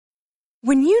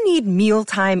When you need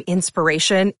mealtime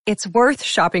inspiration, it's worth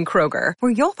shopping Kroger,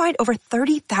 where you'll find over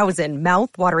 30,000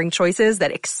 mouth-watering choices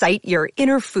that excite your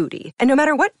inner foodie. And no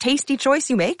matter what tasty choice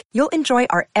you make, you'll enjoy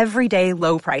our everyday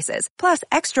low prices, plus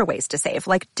extra ways to save,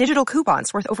 like digital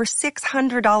coupons worth over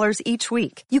 $600 each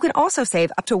week. You can also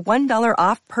save up to $1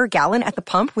 off per gallon at the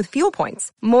pump with fuel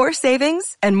points. More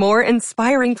savings and more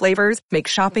inspiring flavors make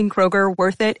shopping Kroger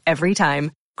worth it every time.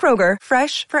 Kroger,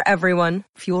 fresh for everyone.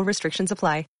 Fuel restrictions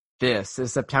apply. This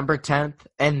is September 10th,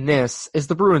 and this is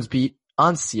the Bruins Beat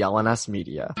on CLNS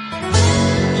Media.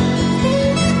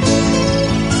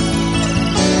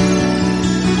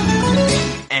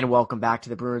 And welcome back to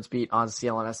the Bruins Beat on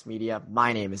CLNS Media.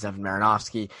 My name is Evan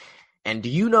Marinovsky, and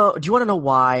do you want to know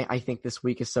why I think this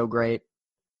week is so great?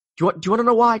 Do you want to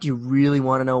know why? Do you really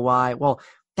want to know why? Well,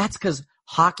 that's because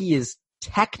hockey is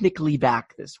technically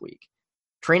back this week.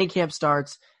 Training camp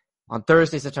starts on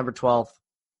Thursday, September 12th.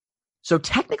 So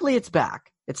technically it's back.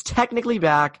 It's technically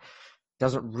back.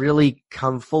 Doesn't really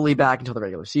come fully back until the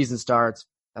regular season starts.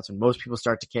 That's when most people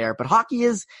start to care. But hockey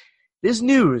there's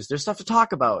news. There's stuff to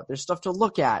talk about. There's stuff to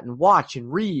look at and watch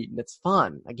and read. And it's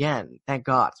fun. Again, thank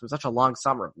God. It was such a long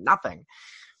summer of nothing.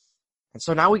 And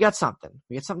so now we got something.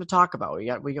 We got something to talk about. We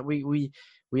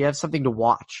have something to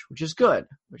watch, which is good,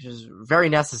 which is very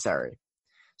necessary.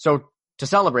 So to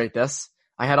celebrate this,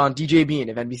 I had on DJ Bean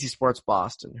of NBC Sports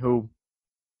Boston, who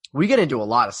we get into a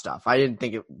lot of stuff. I didn't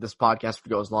think this podcast would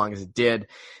go as long as it did.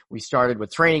 We started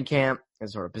with training camp and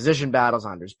sort of position battles,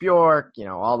 Anders Bjork,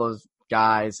 all those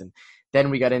guys. And then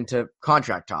we got into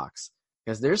contract talks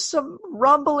because there's some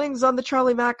rumblings on the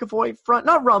Charlie McAvoy front.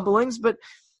 Not rumblings, but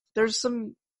there's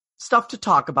some stuff to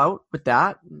talk about with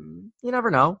that. You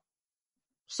never know.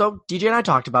 So DJ and I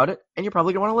talked about it, and you're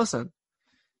probably going to want to listen.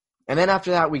 And then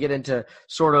after that, we get into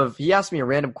he asked me a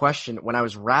random question when I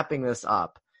was wrapping this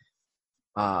up.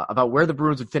 About where the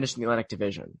Bruins would finish in the Atlantic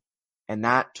Division. And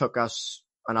that took us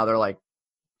another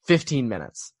 15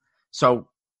 minutes. So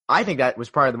I think that was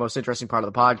probably the most interesting part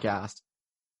of the podcast.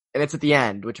 And it's at the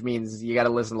end, which means you got to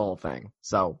listen to the whole thing.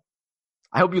 So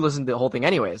I hope you listened to the whole thing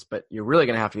anyways, but you're really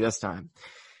going to have to this time.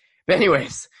 But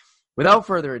anyways, without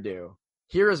further ado,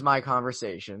 here is my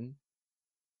conversation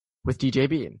with DJ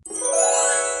Bean.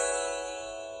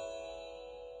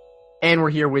 And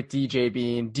we're here with DJ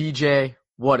Bean. DJ,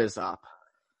 what is up?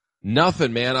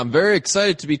 Nothing, man. I'm very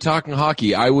excited to be talking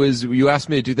hockey. You asked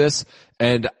me to do this,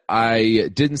 and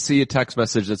I didn't see a text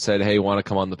message that said, hey, want to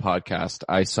come on the podcast.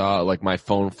 I saw my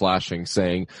phone flashing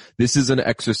saying, this is an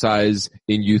exercise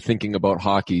in you thinking about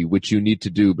hockey, which you need to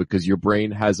do because your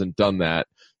brain hasn't done that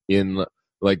in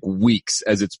weeks,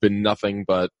 as it's been nothing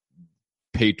but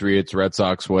Patriots, Red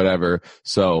Sox, whatever.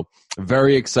 So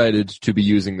very excited to be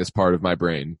using this part of my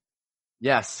brain.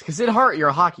 Yes, because at heart, you're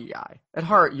a hockey guy. At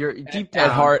heart, you're deep down.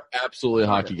 At heart, absolutely a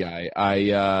hockey guy.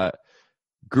 I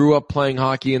grew up playing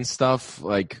hockey and stuff.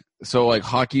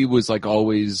 Hockey was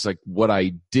always what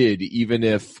I did, even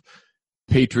if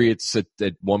Patriots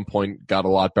at one point got a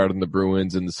lot better than the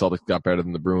Bruins and the Celtics got better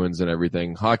than the Bruins and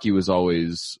everything. Hockey was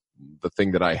always the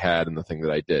thing that I had and the thing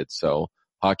that I did. So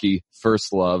hockey,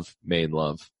 first love, main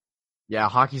love. Yeah,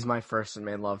 hockey's my first and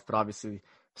main love, but obviously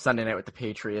Sunday night with the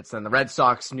Patriots and the Red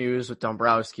Sox news with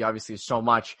Dombrowski, obviously so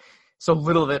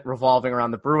little of it revolving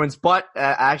around the Bruins, but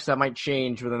actually that might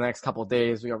change within the next couple of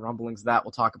days. We got rumblings of that.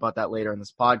 We'll talk about that later in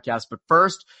this podcast. But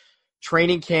first,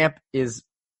 training camp is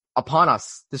upon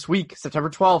us this week, September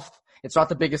 12th. It's not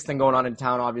the biggest thing going on in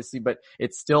town, obviously, but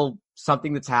it's still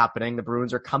something that's happening. The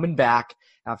Bruins are coming back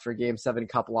after a Game 7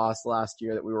 Cup loss last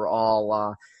year that we were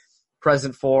all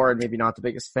present for and maybe not the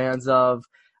biggest fans of.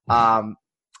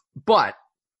 But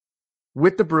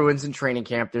with the Bruins in training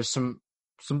camp, there's some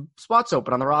spots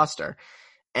open on the roster.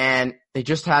 And they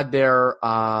just had their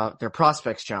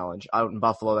prospects challenge out in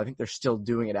Buffalo. I think they're still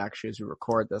doing it actually as we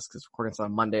record this, because recording this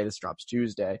on Monday, this drops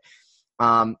Tuesday.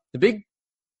 The big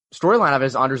storyline of it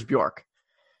is Anders Bjork.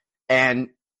 And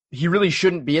he really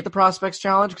shouldn't be at the prospects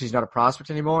challenge because he's not a prospect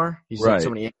anymore. He's right. So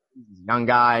many years. He's a young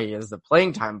guy. He has the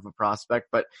playing time of a prospect,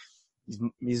 but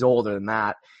he's older than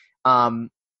that.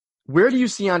 Where do you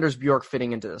see Anders Bjork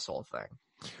fitting into this whole thing?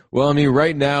 Well, I mean,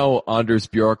 right now, Anders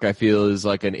Bjork, I feel, is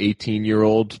like an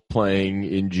 18-year-old playing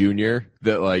in junior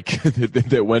that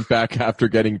that went back after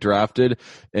getting drafted.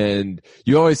 And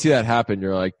you always see that happen.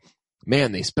 You're like,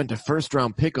 man, they spent a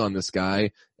first-round pick on this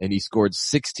guy, and he scored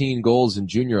 16 goals in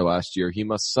junior last year. He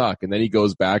must suck. And then he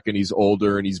goes back, and he's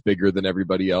older, and he's bigger than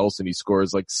everybody else, and he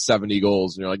scores 70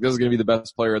 goals. And you're like, this is going to be the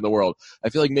best player in the world. I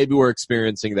feel like maybe we're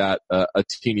experiencing that a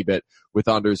teeny bit with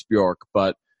Anders Bjork.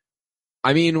 But,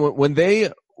 I mean, when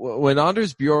they when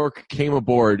Anders Bjork came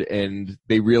aboard and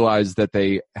they realized that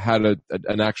they had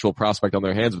an actual prospect on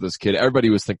their hands with this kid,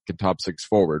 everybody was thinking top 6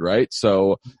 forward, right?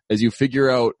 So as you figure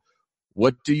out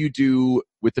what do you do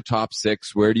with the top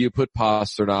 6, where do you put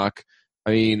Pastrnak?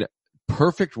 I mean,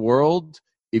 perfect world,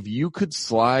 if you could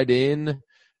slide in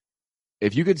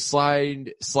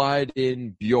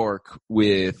Bjork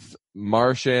with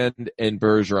Marchand and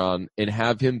Bergeron and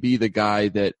have him be the guy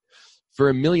that for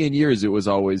a million years it was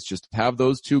always just have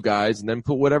those two guys and then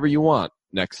put whatever you want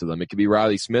next to them. It could be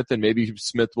Riley Smith and maybe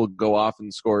Smith will go off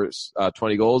and score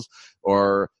 20 goals,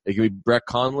 or it could be Brett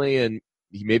Conley and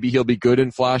maybe he'll be good in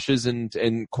flashes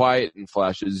and quiet in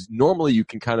flashes. Normally you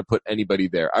can kind of put anybody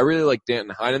there. I really like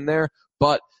Danton Heinen there,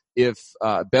 but if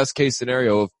best case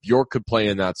scenario, if Bjork could play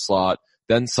in that slot,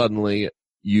 then suddenly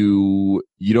you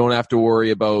don't have to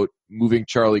worry about moving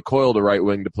Charlie Coyle to right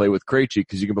wing to play with Krejci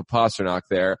because you can put Pastrnak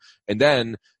there. And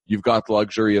then you've got the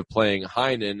luxury of playing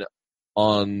Heinen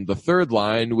on the third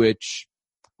line, which,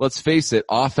 let's face it,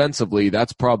 offensively,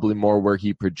 that's probably more where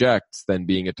he projects than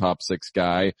being a top 6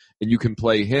 guy. And you can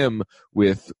play him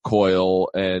with Coyle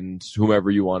and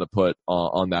whomever you want to put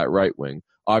on that right wing.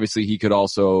 Obviously, he could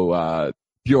also,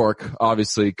 Bjork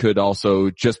obviously could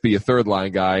also just be a third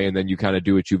line guy, and then you kind of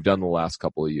do what you've done the last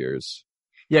couple of years.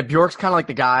 Yeah, Bjork's kind of like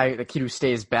the kid who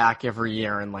stays back every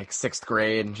year in like 6th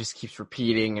grade and just keeps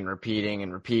repeating and repeating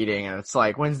and repeating. And it's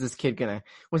like, when's this kid gonna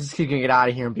get out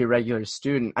of here and be a regular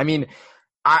student? I mean,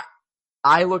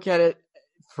 I look at it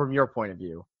from your point of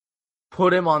view.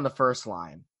 Put him on the first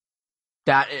line.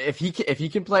 That if he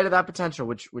can play to that potential,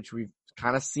 which we've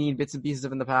kind of seen bits and pieces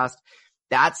of in the past,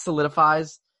 that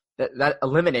solidifies. That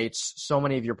eliminates so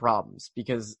many of your problems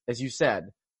because, as you said,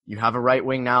 you have a right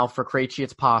wing now for Krejci.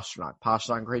 It's Pastrnak.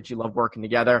 Pastrnak and Krejci love working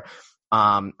together.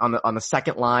 On the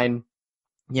second line,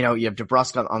 you have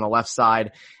DeBrusk on the left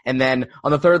side, and then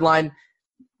on the third line,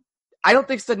 I don't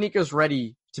think Studnicka's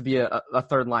ready to be a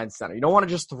third line center. You don't want to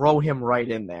just throw him right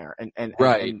in there, and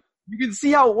you can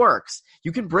see how it works.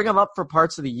 You can bring him up for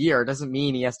parts of the year. It doesn't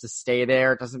mean he has to stay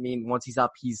there. It doesn't mean once he's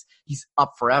up, he's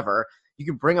up forever. You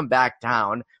can bring him back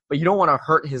down, but you don't want to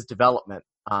hurt his development.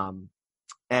 And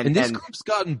this group's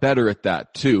gotten better at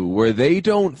that too, where they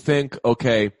don't think,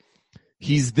 okay,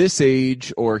 he's this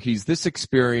age or he's this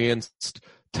experienced,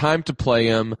 time to play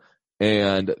him,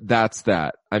 and that's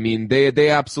that. I mean, they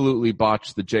absolutely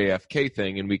botched the JFK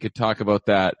thing, and we could talk about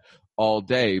that all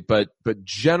day, but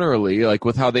generally, like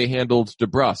with how they handled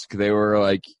DeBrusk, they were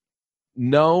like,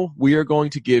 no, we are going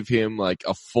to give him like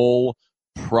a full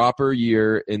proper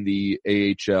year in the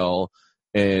AHL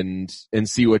and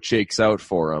see what shakes out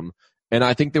for him. And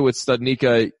I think that with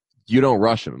Studnicka, you don't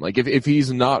rush him. Like if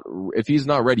he's not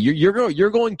ready, you're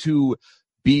going to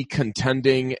be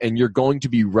contending and you're going to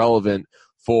be relevant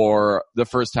for the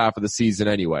first half of the season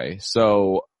anyway.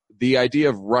 So the idea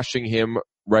of rushing him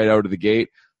right out of the gate,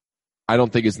 I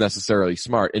don't think is necessarily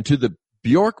smart. And to the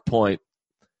Bjork point,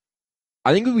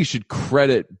 I think we should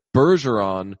credit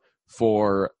Bergeron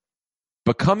for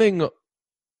becoming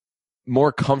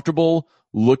more comfortable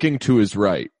looking to his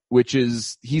right, which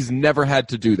is he's never had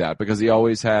to do that because he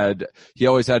always had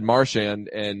Marchand,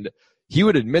 and he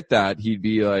would admit that. He'd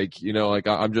be like,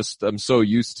 I'm so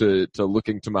used to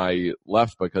looking to my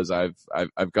left because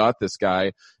I've got this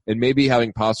guy, and maybe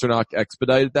having Pastrnak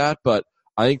expedited that, but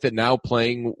I think that now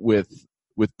playing with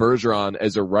Bergeron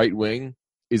as a right wing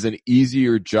is an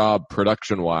easier job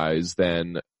production wise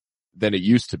than it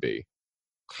used to be.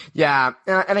 Yeah,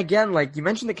 and again, like you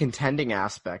mentioned the contending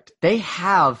aspect, they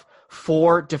have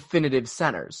 4 definitive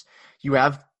centers. You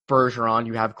have Bergeron,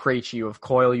 you have Krejci, you have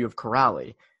Coyle, you have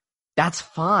Kuraly. That's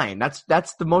fine. That's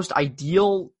the most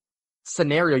ideal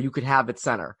scenario you could have at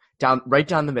center, right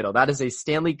down the middle. That is a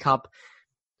Stanley Cup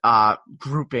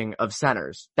grouping of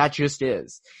centers. That just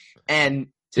is. And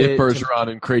if Bergeron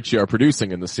and Krejci are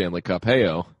producing in the Stanley Cup,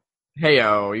 heyo,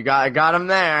 you got him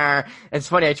there. It's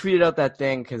funny. I tweeted out that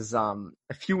thing because a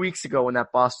few weeks ago when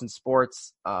that Boston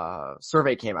Sports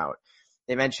survey came out,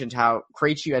 they mentioned how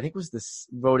Krejci, I think, was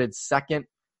voted second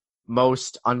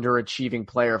most underachieving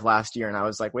player of last year, and I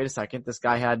was like, wait a second, this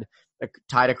guy had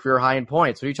tied a career high in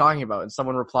points. What are you talking about? And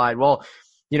someone replied, well,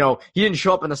 he didn't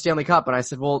show up in the Stanley Cup, and I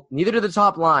said, well, neither did the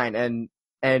top line,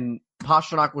 and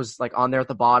Pastrnak was like on there at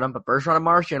the bottom, but Bergeron and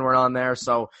Marchand weren't on there,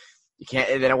 so you can't.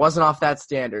 Then it wasn't off that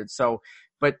standard. So,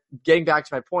 but getting back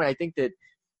to my point, I think that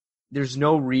there's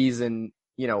no reason.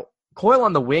 Coyle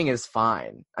on the wing is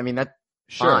fine. I mean, that's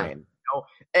fine.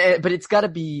 But it's got to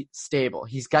be stable.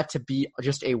 He's got to be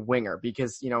just a winger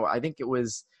because I think it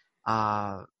was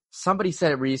somebody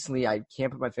said it recently. I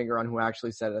can't put my finger on who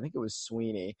actually said it. I think it was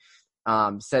Sweeney.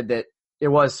 Said that it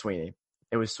was Sweeney.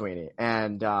 It was Sweeney.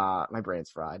 And my brain's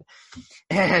fried.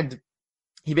 And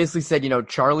he basically said,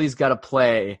 Charlie's got to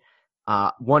play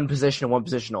one position and one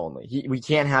position only. We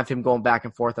can't have him going back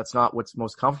and forth. That's not what's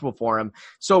most comfortable for him.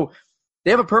 So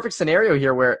they have a perfect scenario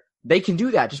here where they can do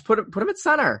that. Just put him at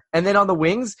center. And then on the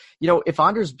wings, if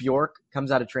Anders Bjork comes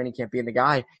out of training camp being the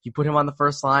guy, you put him on the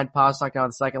first line, Pastrnak down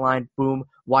the second line, boom.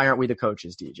 Why aren't we the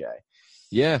coaches, DJ?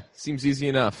 Yeah, seems easy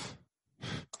enough.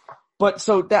 But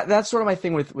so that's sort of my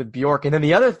thing with Bjork. And then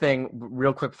the other thing,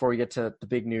 real quick before we get to the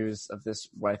big news of this,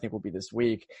 what I think will be this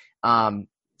week,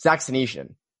 Zach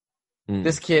Senyshyn.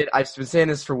 This kid, I've been saying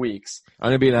this for weeks.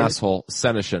 I'm going to be an asshole.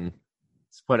 Senyshyn.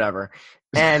 Whatever.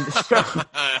 And so,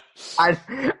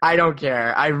 I don't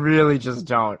care. I really just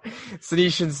don't.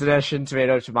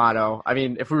 Senyshyn, tomato. I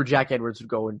mean, if we were Jack Edwards, would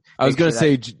go and. I was going to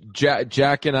say,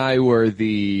 Jack and I were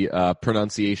the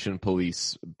pronunciation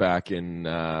police back in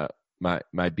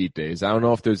my beat days. I don't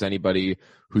know if there's anybody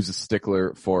who's a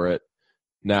stickler for it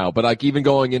now, but like even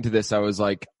going into this, I was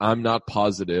like, I'm not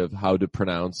positive how to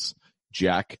pronounce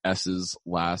Jack S's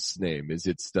last name. Is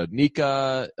it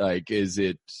Studnicka? Like, is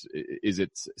it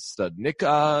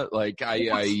Studnicka? Like,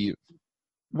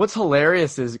 What's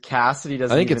hilarious is Cassidy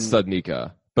doesn't. I think it's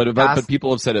Studnicka, but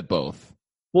people have said it both.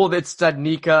 Well, it's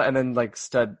Studnicka and then like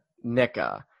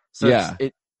Studnicka. So yeah,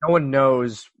 no one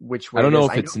knows which way. I don't know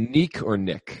if it's Nick or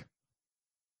Nick.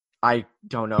 I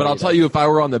don't know. But I'll tell you, if I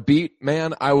were on the beat,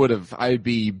 man, I'd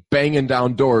be banging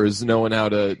down doors knowing how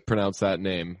to pronounce that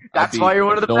name. That's why you're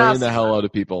one of the best. Annoying the hell out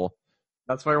of people.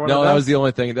 That's why you're one of the best. No, that was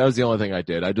the only thing I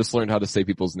did. I just learned how to say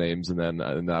people's names and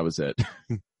that was it.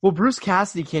 Well, Bruce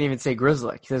Cassidy can't even say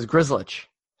Grzelcyk. He says Grzelcyk.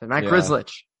 Matt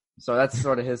Grzelcyk. So that's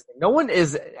sort of his thing.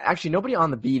 Nobody on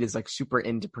the beat is like super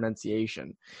into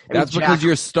pronunciation. That's because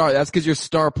your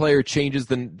star player changes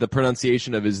the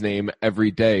pronunciation of his name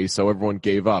every day, so everyone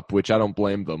gave up, which I don't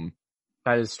blame them.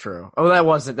 That is true. Oh,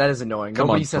 that is annoying. Come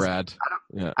on, Brad.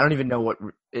 I don't even know what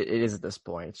it is at this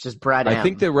point. It's just Brad M. I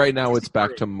think that right now it's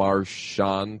back to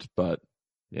Marchand, but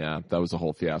yeah, that was a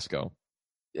whole fiasco.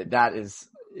 That is.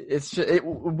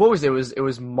 What was it? It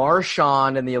was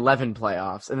Marchand in the 11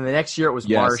 playoffs, and then the next year it was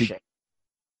Marchand.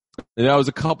 And that was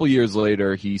a couple years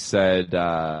later. He said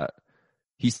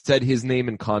his name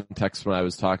in context when I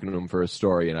was talking to him for a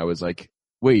story, and I was like,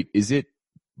 "Wait, is it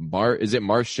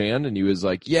Marchand?" And he was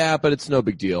like, "Yeah, but it's no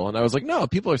big deal." And I was like, "No,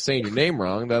 people are saying your name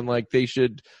wrong. Then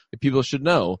people should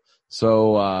know."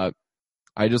 So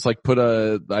I just did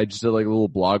like a little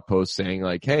blog post saying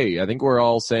like, hey, I think we're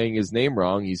all saying his name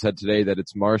wrong. He said today that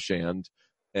it's Marchand.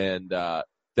 And,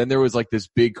 then there was like this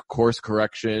big course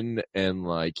correction and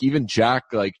like even Jack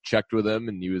like checked with him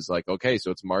and he was like, okay,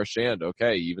 so it's Marchand.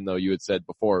 Okay. Even though you had said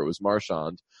before it was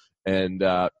Marchand. And,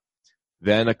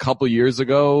 then a couple years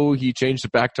ago he changed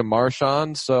it back to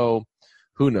Marchand. So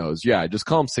who knows? Yeah. Just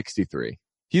call him 63.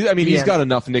 He's got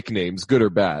enough nicknames, good or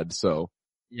bad. So.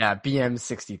 Yeah,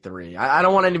 BM63. I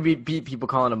don't want to beat people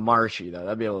calling him Marshy though.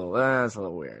 That'd be that's a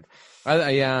little weird.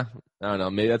 I don't know.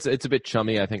 Maybe it's a bit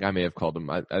chummy. I think I may have called him.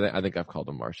 I think I've called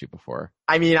him Marshy before.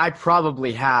 I mean, I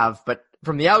probably have, but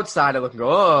from the outside I look and go,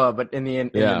 oh, but in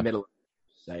the middle,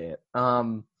 say it.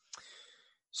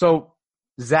 So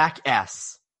Zach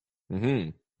S. Mm-hmm.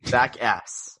 Zach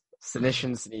S.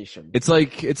 Senyshyn. It's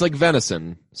like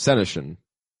venison. Senyshyn.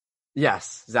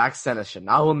 Yes, Zach Senyshyn.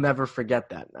 I will never forget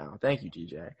that now. Thank you,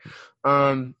 DJ.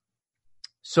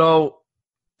 So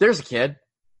there's a kid.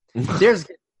 There's a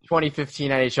kid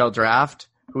 2015 NHL draft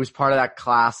who was part of that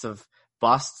class of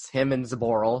busts, him and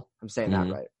Zboril. I'm saying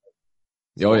that right.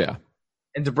 Oh, yeah.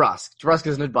 And DeBrusk. DeBrusk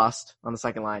isn't a bust on the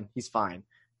second line. He's fine.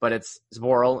 But it's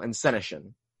Zboril and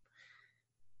Senyshyn.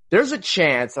 There's a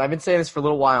chance, and I've been saying this for a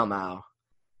little while now,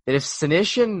 that if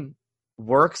Senyshyn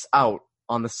works out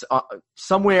on the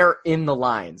somewhere in the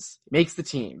lines, makes the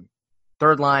team,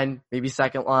 third line, maybe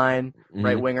second line,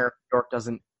 right winger, York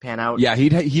doesn't pan out. Yeah,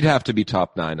 he'd have to be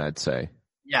top 9, I'd say.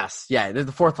 Yes, yeah,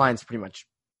 the fourth line's pretty much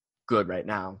good right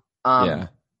now. Yeah.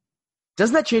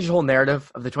 Doesn't that change the whole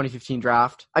narrative of the 2015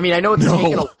 draft? I mean, I know it's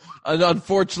taken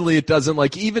unfortunately it doesn't.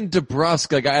 Like even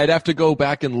DeBrusk, like I'd have to go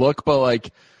back and look, but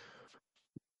like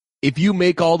if you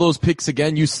make all those picks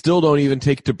again, you still don't even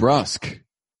take DeBrusk.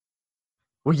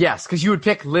 Well, yes, because you would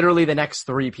pick literally the next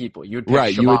 3 people. You would pick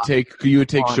right. Shabbat, you would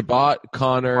take Shabbat,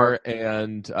 Connor,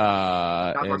 and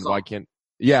why can't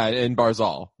and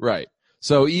Barzal. Right.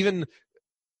 So even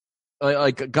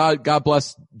like God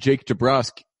bless Jake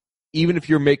DeBrusk. Even if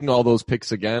you're making all those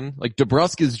picks again, like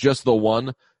DeBrusk is just the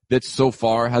one that so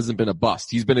far hasn't been a bust.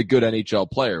 He's been a good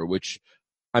NHL player, which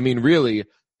I mean, really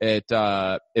at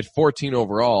 14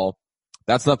 overall.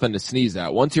 That's nothing to sneeze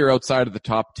at. Once you're outside of the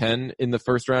top 10 in the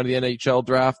first round of the NHL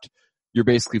draft, you're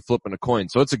basically flipping a coin.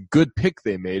 So it's a good pick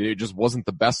they made. It just wasn't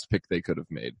the best pick they could have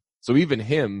made. So even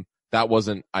him, that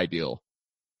wasn't ideal.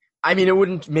 I mean, it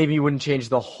wouldn't change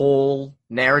the whole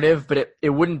narrative, but it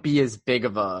wouldn't be as big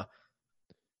of a.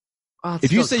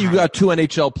 If you say you got 2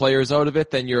 NHL players out of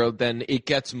it, then it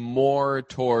gets more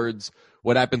towards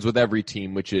what happens with every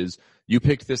team, which is you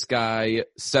picked this guy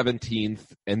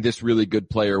 17th and this really good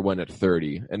player went at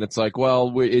 30. And it's like,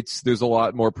 well, there's a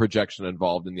lot more projection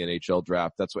involved in the NHL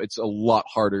draft. That's why it's a lot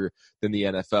harder than the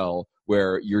NFL,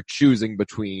 where you're choosing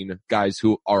between guys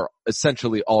who are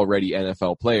essentially already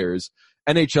NFL players.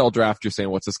 NHL draft, you're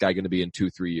saying, what's this guy going to be in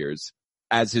 2-3 years?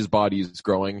 As his body is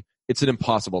growing, it's an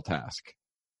impossible task.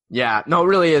 Yeah, no, it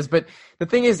really is. But the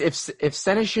thing is, if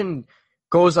Senyshyn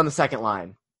goes on the second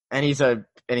line and he's a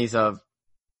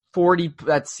 40,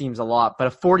 that seems a lot, but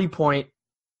a 40-point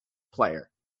player,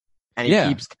 and he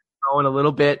keeps growing a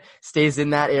little bit, stays in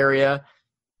that area,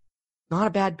 not a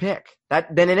bad pick.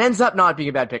 Then it ends up not being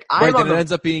a bad pick. Right, then it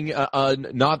ends up being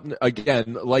not,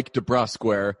 again, like DeBrusk,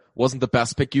 where wasn't the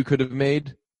best pick you could have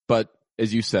made, but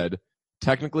as you said,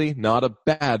 technically not a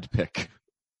bad pick.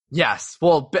 Yes.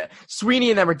 Well, Sweeney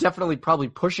and them are definitely probably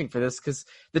pushing for this because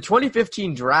the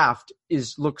 2015 draft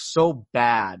looks so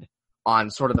bad on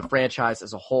sort of the franchise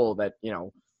as a whole that,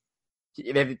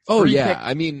 they've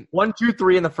I mean 1, 2,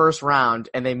 3 in the first round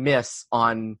and they miss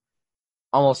on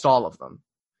almost all of them.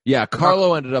 Yeah,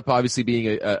 Carlo ended up obviously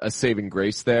being a saving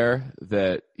grace there,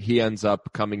 that he ends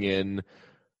up coming in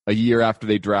a year after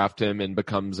they draft him and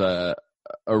becomes a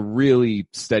really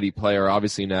steady player.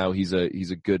 Obviously now he's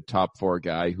a good top 4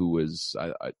 guy who was,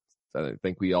 I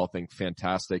think we all think,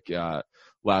 fantastic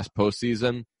last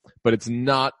postseason. But it's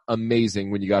not amazing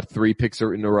when you got 3 picks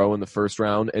in a row in the first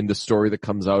round, and the story that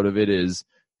comes out of it is,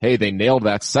 hey, they nailed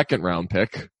that second round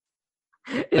pick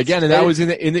again, and that was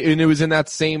it was in that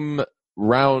same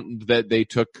round that they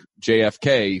took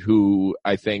JFK, who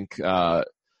I think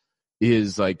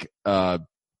is like a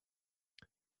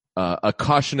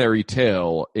cautionary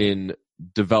tale in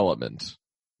development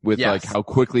with like how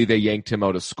quickly they yanked him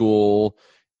out of school.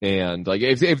 And like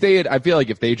if they had, I feel like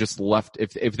if they just left,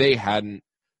 if they hadn't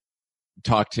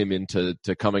talked him into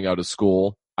coming out of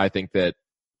school, I think that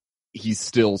he's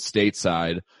still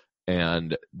stateside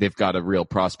and they've got a real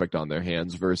prospect on their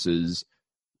hands, versus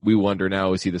we wonder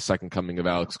now, is he the second coming of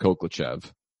Alex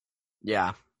Koklachev?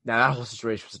 Yeah. Now that whole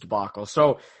situation was a debacle.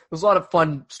 So there's a lot of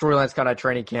fun storylines coming out of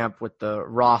training camp with the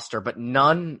roster, but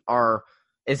none are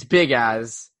as big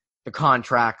as the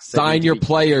contracts. Sign your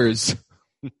players.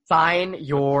 Sign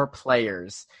your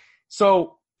players.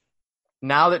 So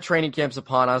now that training camp's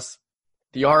upon us,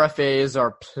 the RFAs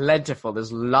are plentiful.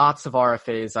 There's lots of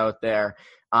RFAs out there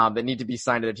that need to be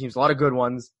signed to their teams. A lot of good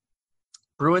ones.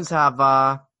 Bruins have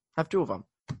 2 of them.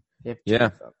 Yeah.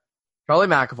 Charlie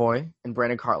McAvoy and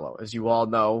Brandon Carlo, as you all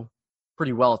know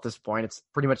pretty well at this point. It's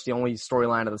pretty much the only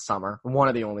storyline of the summer, one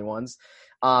of the only ones.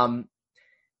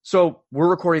 So we're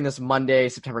recording this Monday,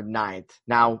 September 9th.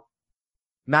 Now,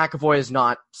 McAvoy is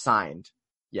not signed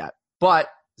yet, but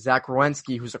Zach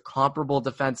Werenski, who's a comparable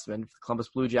defenseman for the Columbus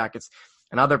Blue Jackets,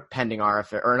 another pending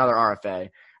RFA, or another RFA,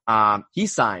 he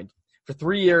signed for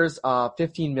 3 years,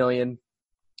 $15 million.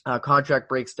 Contract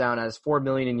breaks down as $4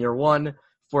 million in year 1,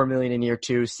 $4 million in year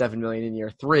 2, $7 million in year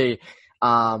 3.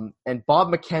 And Bob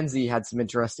McKenzie had some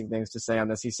interesting things to say on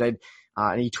this. He said,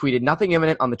 and he tweeted, nothing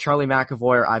imminent on the Charlie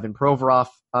McAvoy or Ivan Provorov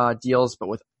deals, but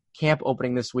with camp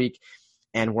opening this week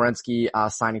and Werenski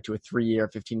signing to a 3-year,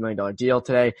 $15 million deal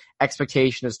today,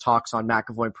 expectation is talks on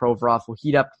McAvoy and Provorov will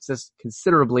heat up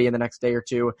considerably in the next day or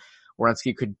two.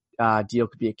 Werenski deal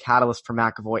could be a catalyst for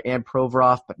McAvoy and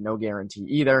Provorov, but no guarantee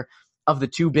either. Of the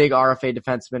 2 big RFA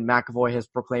defensemen, McAvoy has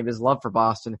proclaimed his love for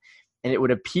Boston, and it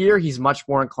would appear he's much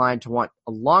more inclined to want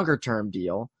a longer-term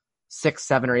deal, 6,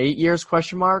 7, or 8 years,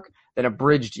 than a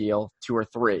bridge deal, 2 or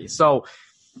 3. So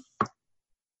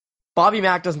Bobby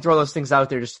Mack doesn't throw those things out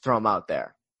there just to throw them out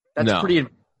there. That's pretty.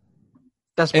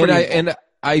 And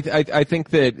I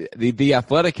think that the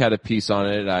Athletic had a piece on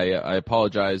it. I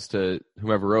apologize to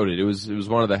whomever wrote it. It was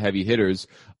one of the heavy hitters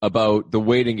about the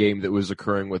waiting game that was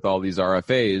occurring with all these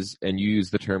RFAs, and you use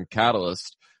the term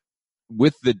catalyst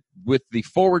with the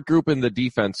forward group and the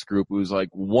defense group. It was like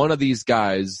one of these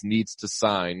guys needs to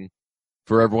sign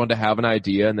for everyone to have an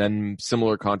idea, and then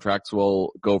similar contracts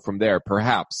will go from there.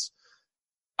 Perhaps.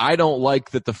 I don't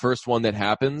like that the first one that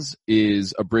happens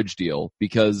is a bridge deal,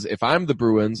 because if I'm the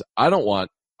Bruins, I don't want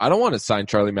to sign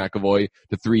Charlie McAvoy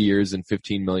to 3 years and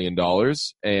 $15 million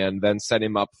and then set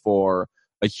him up for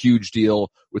a huge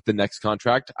deal with the next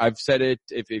contract. I've said it,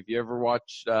 if you ever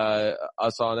watch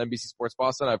us on NBC Sports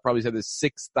Boston, I've probably said this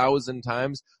 6,000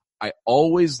 times. I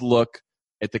always look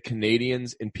at the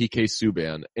Canadiens and PK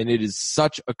Subban, and it is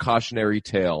such a cautionary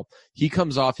tale. He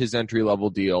comes off his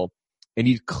entry-level deal, and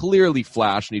he'd clearly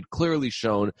flashed, and he'd clearly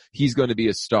shown he's going to be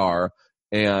a star,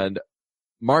 and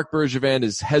Marc Bergevin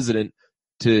is hesitant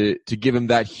to give him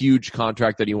that huge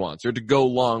contract that he wants, or to go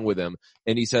long with him.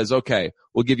 And he says, okay,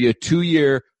 we'll give you a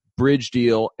 2-year bridge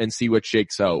deal and see what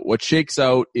shakes out. What shakes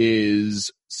out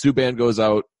is Subban goes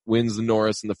out, wins the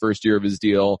Norris in the first year of his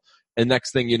deal, and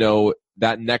next thing you know,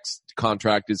 that next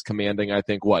contract is commanding, I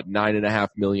think, $9.5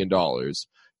 million.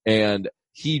 And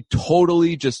he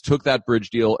totally just took that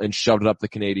bridge deal and shoved it up the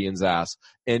Canadiens' ass.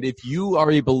 And if you are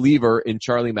a believer in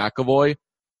Charlie McAvoy,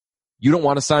 you don't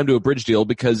want to sign to a bridge deal,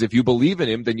 because if you believe in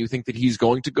him, then you think that he's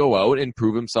going to go out and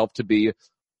prove himself to be,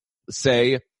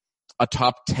 say, a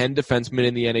top 10 defenseman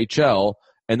in the NHL.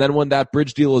 And then when that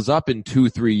bridge deal is up in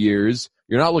 2-3 years,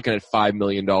 you're not looking at $5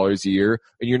 million a year,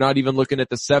 and you're not even looking at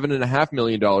the $7.5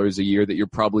 million a year that you're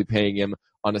probably paying him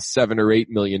on a $7 or $8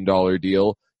 million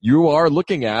deal. You are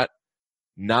looking at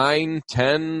 9,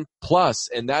 10 plus,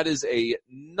 and that is a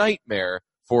nightmare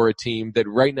for a team that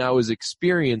right now is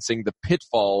experiencing the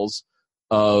pitfalls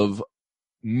of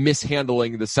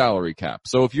mishandling the salary cap.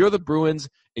 So if you're the Bruins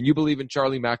and you believe in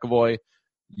Charlie McAvoy,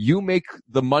 you make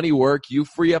the money work, you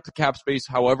free up the cap space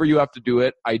however you have to do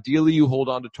it. Ideally, you hold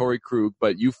on to Torrey Krug,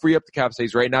 but you free up the cap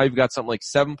space. Right now, you've got something like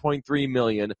 $7.3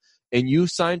 million, and you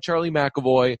sign Charlie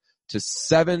McAvoy to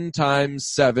 7 times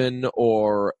 7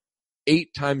 or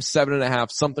 8 times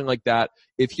 7.5, something like that,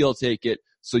 if he'll take it.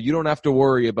 So you don't have to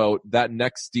worry about that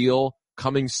next deal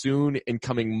coming soon and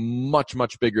coming much,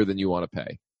 much bigger than you want to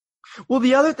pay. Well,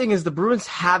 the other thing is the Bruins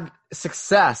have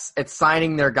success at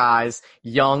signing their guys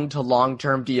young to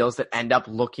long-term deals that end up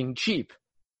looking cheap,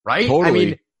 right? Totally. I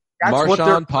mean, that's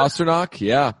Marchand, Pasternak,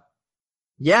 yeah.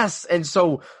 Yes, and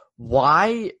so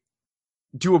why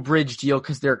do a bridge deal?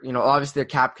 Because they're, obviously they're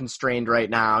cap constrained right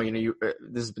now. This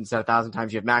has been said 1,000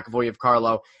 times. You have McAvoy, you have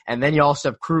Carlo, and then you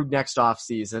also have Krug next off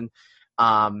season.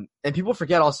 And people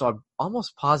forget also, I'm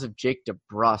almost positive Jake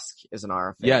DeBrusk is an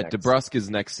RFA. Yeah, DeBrusk is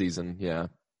next season. Yeah.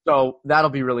 So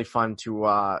that'll be really fun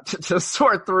to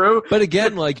sort through. But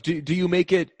again, like, do you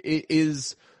make it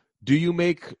do you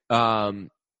make,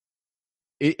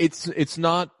 it's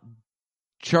not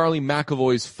Charlie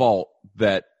McAvoy's fault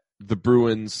that the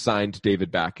Bruins signed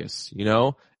David Backes,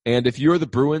 And if you're the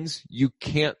Bruins, you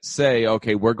can't say,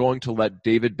 okay, we're going to let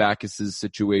David Backes'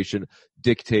 situation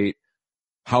dictate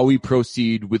how we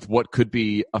proceed with what could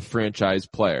be a franchise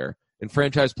player. And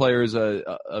franchise player is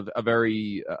a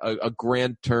very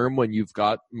grand term when you've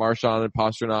got Marchand and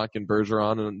Pasternak and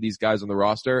Bergeron and these guys on the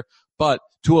roster. But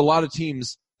to a lot of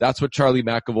teams, that's what Charlie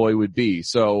McAvoy would be.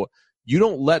 So you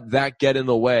don't let that get in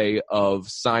the way of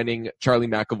signing Charlie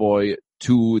McAvoy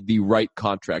to the right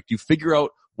contract. You figure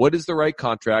out what is the right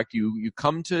contract. You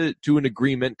come to an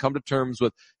agreement, come to terms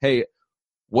with, hey,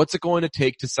 what's it going to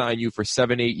take to sign you for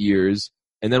 7-8 years?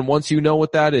 And then once you know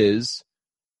what that is,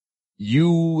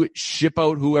 you ship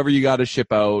out whoever you got to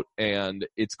ship out, and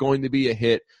it's going to be a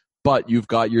hit, but you've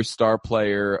got your star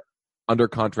player under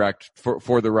contract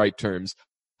for the right terms.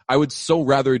 I would so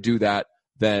rather do that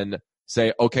than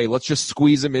say, okay, let's just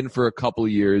squeeze him in for a couple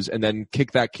of years and then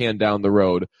kick that can down the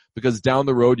road, because down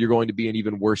the road, you're going to be in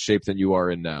even worse shape than you are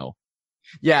in now.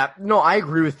 Yeah, no, I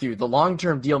agree with you. The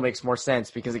long-term deal makes more sense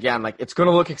because, again, like, it's going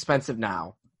to look expensive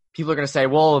now. People are going to say,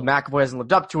 well, McAvoy hasn't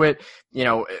lived up to it.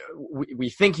 We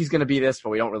think he's going to be this, but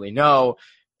we don't really know.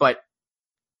 But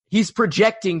he's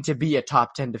projecting to be a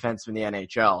top 10 defenseman in the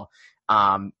NHL.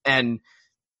 And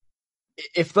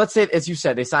if, let's say, as you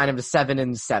said, they sign him to 7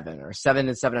 and 7 or 7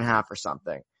 and 7.5 or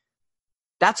something,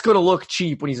 that's going to look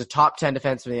cheap when he's a top 10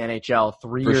 defenseman in the NHL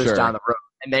 3 years down the road.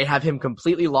 And they have him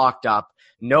completely locked up,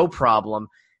 no problem.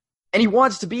 And he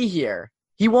wants to be here.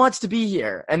 He wants to be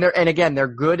here. And again, they're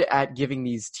good at giving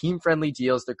these team-friendly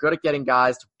deals. They're good at getting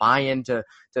guys to buy into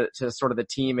to sort of the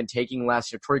team and taking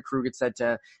less. Torrey Krug had said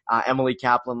to Emily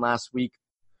Kaplan last week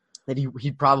that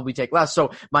he'd probably take less.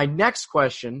 So my next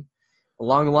question,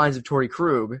 along the lines of Torrey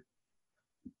Krug,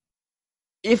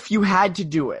 if you had to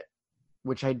do it,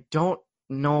 which I don't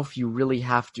know if you really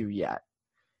have to yet,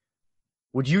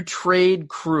 would you trade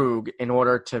Krug in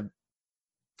order to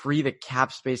free the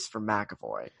cap space for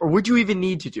McAvoy? Or would you even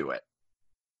need to do it?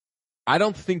 I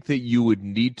don't think that you would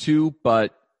need to,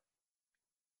 but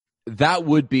that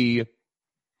would be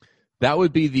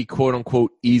the quote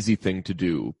unquote easy thing to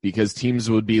do, because teams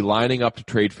would be lining up to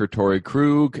trade for Torrey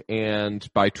Krug, and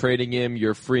by trading him,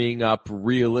 you're freeing up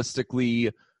realistically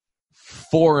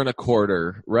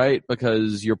 $4.25, right?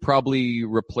 Because you're probably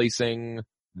replacing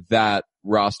that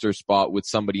roster spot with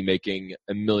somebody making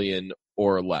 $1 million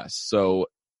or less. So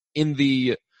in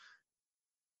the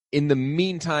in the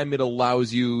meantime, it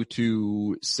allows you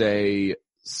to say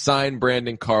sign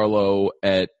Brandon Carlo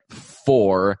at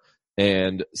 4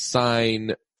 and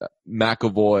sign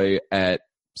McAvoy at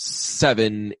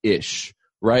 7-ish,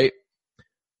 right?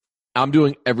 I'm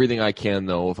doing everything I can,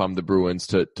 though, if I'm the Bruins,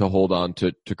 to hold on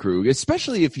to Krug,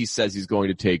 especially if he says he's going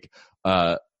to take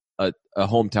a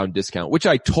hometown discount, which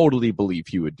I totally believe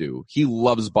he would do. He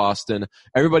loves Boston.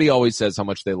 Everybody always says how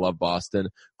much they love Boston.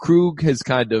 Krug has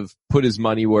kind of put his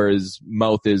money where his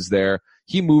mouth is there.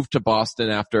 He moved to Boston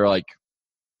after like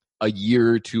a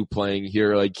year or two playing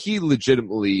here. Like, he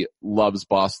legitimately loves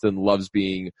Boston, loves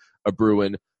being a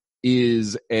Bruin,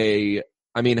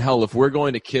 I mean, hell, if we're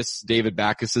going to kiss David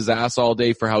Backes' ass all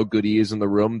day for how good he is in the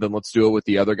room, then let's do it with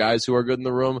the other guys who are good in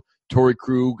the room. Torrey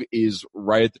Krug is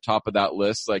right at the top of that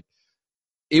list. Like,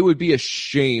 it would be a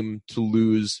shame to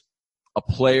lose a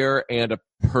player and a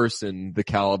person the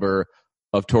caliber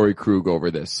of Torrey Krug over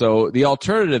this. So the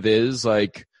alternative is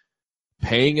like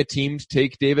paying a team to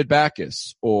take David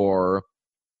Backes, or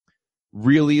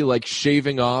really like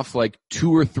shaving off like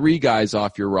 2 or 3 guys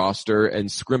off your roster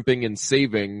and scrimping and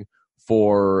saving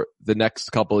for the next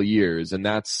couple of years. And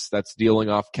that's dealing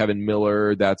off Kevin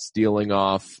Miller. That's dealing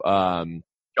off, John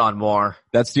Moore.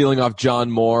 That's dealing off John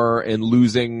Moore and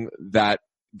losing that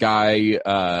guy,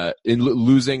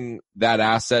 losing that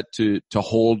asset to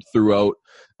hold throughout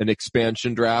an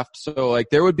expansion draft. So like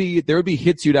there would be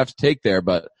hits you'd have to take there,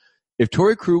 but if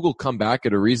Torrey Krug will come back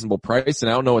at a reasonable price,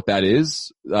 and I don't know what that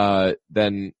is,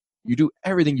 then you do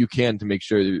everything you can to make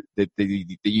sure that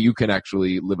you can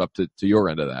actually live up to your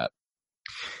end of that.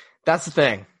 That's the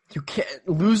thing. You can't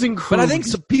losing Krug. But I think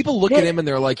some people look at him and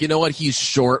they're like, you know what? He's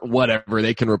short, whatever.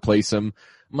 They can replace him.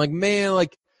 I'm like, man,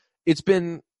 like it's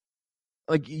been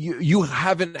like you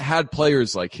haven't had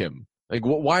players like him. Like,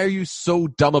 why are you so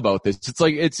dumb about this? It's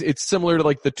like, it's similar to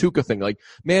like the Tuukka thing. Like,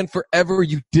 man, forever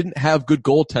you didn't have good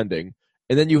goaltending,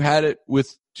 and then you had it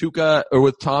with Tuukka or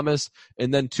with Thomas,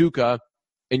 and then Tuukka,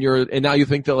 and now you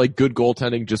think that like good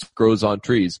goaltending just grows on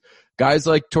trees. Guys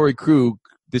like Torrey Krug,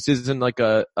 this isn't like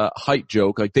a height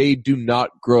joke. Like, they do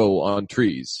not grow on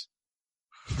trees.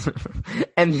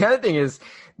 And the other thing is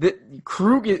that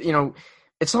Krug, you know,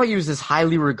 it's not like he was this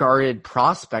highly regarded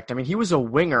prospect. I mean, he was a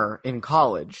winger in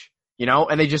college, you know,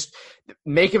 and they just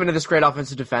make him into this great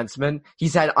offensive defenseman.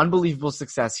 He's had unbelievable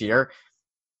success here.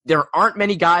 There aren't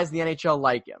many guys in the NHL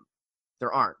like him.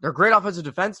 There aren't. They're great offensive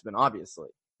defensemen, obviously.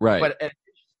 Right. But at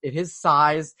his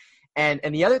size, and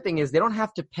the other thing is they don't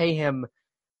have to pay him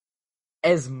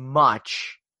as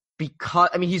much because,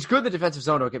 I mean, he's good in the defensive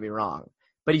zone, don't get me wrong,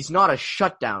 but he's not a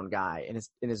shutdown guy in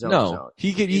his own zone. No,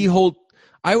 he hold.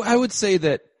 I would say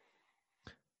that,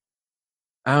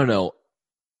 I don't know,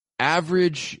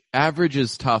 average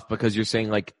is tough because you're saying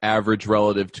like average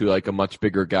relative to like a much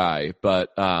bigger guy. But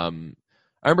I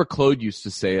remember Claude used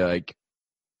to say like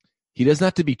he doesn't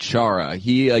have to be Chara.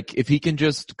 He like if he can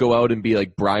just go out and be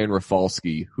like Brian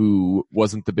Rafalski, who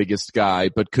wasn't the biggest guy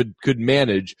but could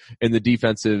manage in the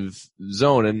defensive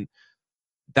zone. And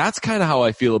that's kind of how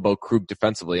I feel about Krug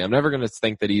defensively. I'm never going to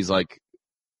think that he's I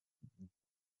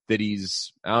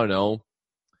don't know,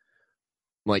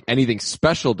 like anything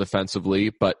special defensively,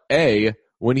 but A,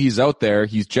 when he's out there,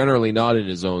 he's generally not in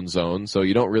his own zone, so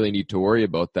you don't really need to worry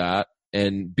about that.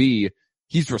 And B,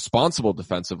 he's responsible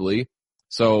defensively.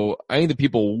 So I think that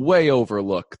people way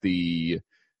overlook the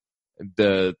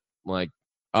like,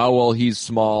 oh, well, he's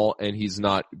small and he's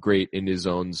not great in his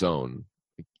own zone.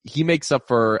 He makes up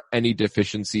for any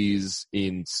deficiencies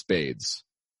in spades.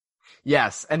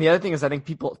 Yes, and the other thing is I think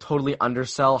people totally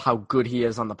undersell how good he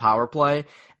is on the power play,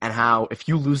 and how if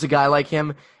you lose a guy like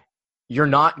him, you're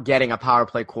not getting a power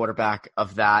play quarterback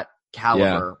of that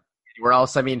caliber anywhere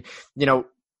else. I mean, you know,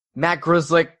 Matt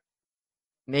Grzelcyk,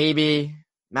 maybe,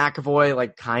 McAvoy,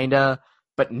 like kinda,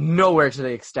 but nowhere to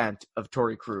the extent of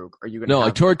Torrey Krug. Are you going to? No,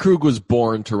 like Torrey Krug was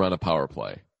born to run a power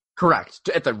play. Correct.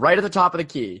 Right at the top of the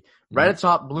key, right at the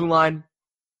top, blue line,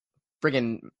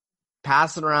 friggin'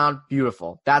 passing around,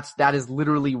 beautiful. That is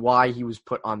literally why he was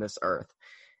put on this earth.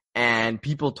 And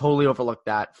people totally overlook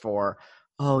that for,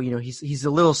 oh, you know, he's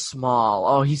a little small.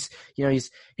 Oh, he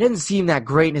doesn't seem that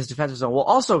great in his defensive zone. Well,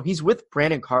 also, he's with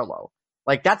Brandon Carlo.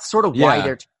 Like, that's sort of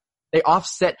why they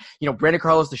offset, you know, Brandon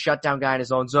Carlo's the shutdown guy in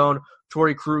his own zone.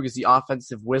 Torrey Krug is the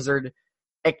offensive wizard.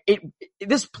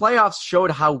 This playoffs showed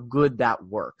how good that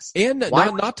works. And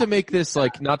not to make this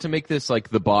like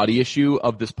the body issue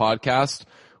of this podcast.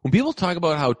 When people talk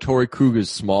about how Torrey Krug is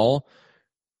small,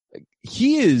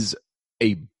 he is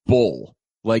a bull.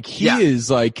 Like, he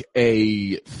is like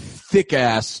a thick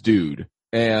ass dude.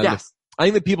 And I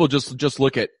think that people just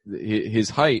look at his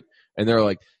height and they're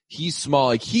like, he's small.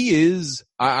 Like he is,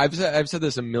 I've said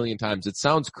this a million times. It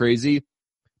sounds crazy,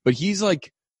 but he's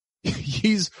like,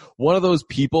 he's one of those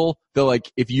people that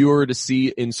like, if you were to see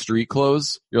in street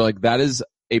clothes, you're like, that is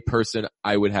a person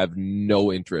I would have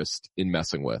no interest in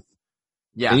messing with.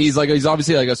 Yeah. And he's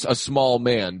obviously like a small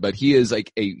man, but he is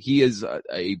like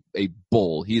a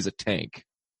bull. He is a tank.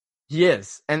 He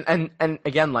is. And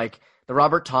again, like the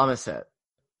Robert Thomas hit.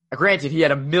 Granted, he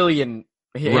had had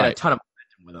a ton of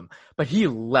momentum with him, but he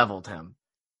leveled him.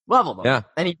 Yeah.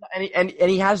 And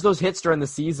he has those hits during the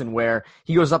season where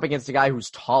he goes up against a guy who's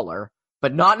taller,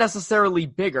 but not necessarily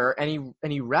bigger, and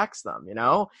he wrecks them, you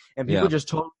know? And people just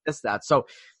totally miss that. So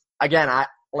again,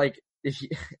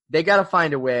 they got to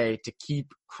find a way to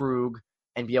keep Krug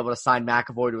and be able to sign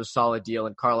McAvoy to a solid deal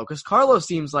and Carlo, because Carlo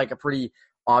seems like a pretty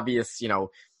obvious, you know,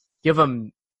 give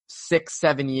him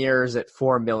 6-7 years at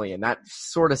 $4 million. That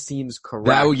sort of seems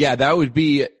correct. That would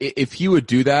be, if he would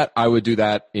do that, I would do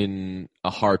that in a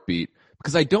heartbeat,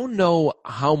 because I don't know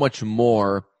how much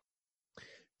more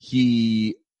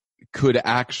he could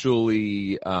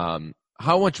actually,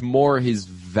 how much more his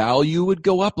value would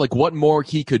go up, like what more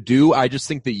he could do. I just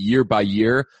think that year by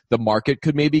year, the market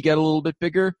could maybe get a little bit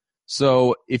bigger.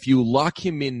 So if you lock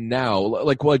him in now,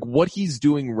 like what he's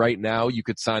doing right now, you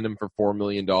could sign him for $4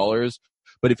 million.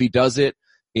 But if he does it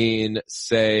in,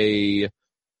 say,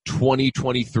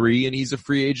 2023 and he's a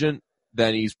free agent,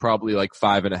 then he's probably like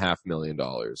 $5.5 million.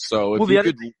 So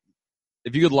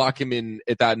if you could lock him in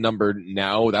at that number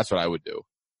now, that's what I would do.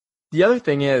 The other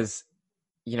thing is,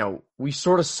 you know, we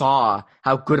sort of saw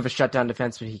how good of a shutdown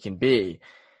defenseman he can be,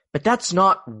 but that's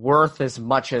not worth as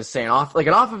much as saying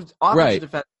offensive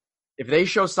defense. If they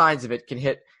show signs of it, can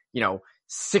hit, you know,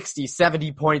 60,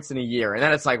 70 points in a year. And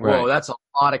then it's like, whoa, that's a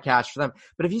lot of cash for them.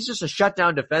 But if he's just a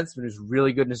shutdown defenseman who's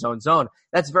really good in his own zone,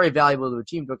 that's very valuable to a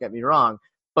team. Don't get me wrong.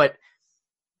 But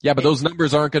those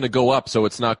numbers aren't going to go up. So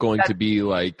it's not going to be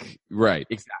like, right.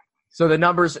 Exactly. So the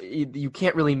numbers, you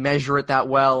can't really measure it that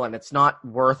well, and it's not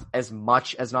worth as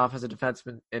much as an offensive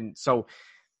defenseman. And so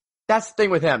that's the thing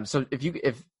with him. So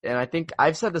and I think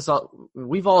I've said this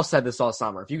we've all said this all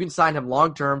summer. If you can sign him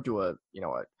long term to a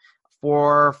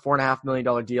 $4.5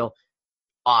 million deal,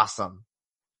 awesome.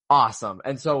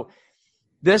 And so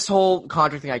this whole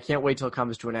contract thing, I can't wait till it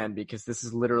comes to an end, because this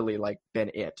has literally like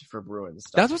been it for Bruins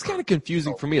stuff. That's what's kind of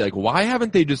confusing for me. Like, why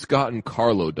haven't they just gotten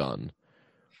Carlo done?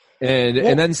 And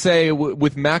then say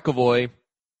with McAvoy,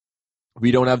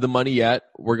 we don't have the money yet.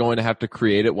 We're going to have to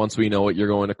create it once we know what you're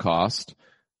going to cost.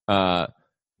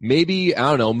 Maybe, I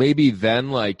don't know, maybe then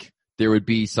like there would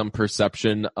be some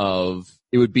perception of,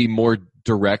 it would be more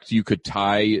direct. You could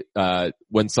tie,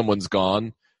 when someone's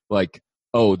gone, like,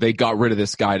 oh, they got rid of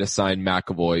this guy to sign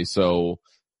McAvoy. So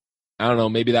I don't know,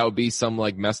 maybe that would be some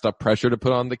like messed up pressure to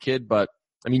put on the kid, but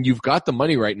I mean, you've got the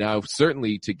money right now,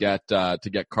 certainly to get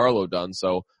Carlo done.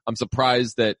 So I'm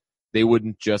surprised that they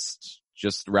wouldn't just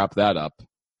wrap that up.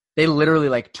 They literally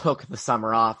like took the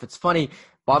summer off. It's funny.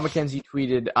 Bob McKenzie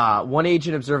tweeted, one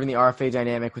agent observing the RFA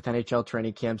dynamic with NHL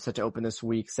training camp set to open this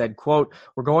week said, quote,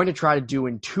 "We're going to try to do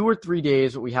in 2 or 3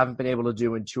 days what we haven't been able to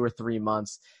do in 2 or 3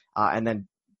 months." And then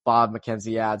Bob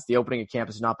McKenzie adds, "The opening of camp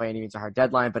is not by any means a hard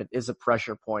deadline, but it is a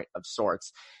pressure point of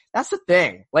sorts." That's the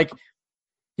thing. Like,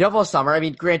 you have all summer. I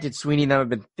mean, granted, Sweeney and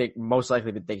them have been most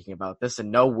likely been thinking about this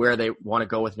and know where they want to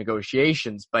go with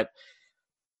negotiations, but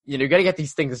you got to get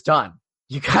these things done.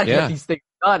 You got to get these things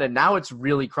done, and now it's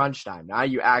really crunch time. Now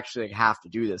you actually have to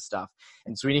do this stuff.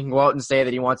 And Sweeney can go out and say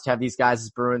that he wants to have these guys as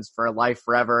Bruins for life,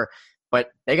 forever, but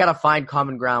they got to find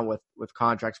common ground with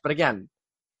contracts. But again,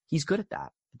 he's good at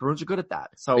that. The Bruins are good at that.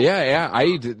 So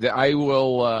I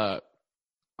will.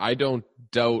 I don't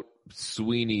doubt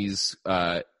Sweeney's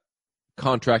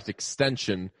contract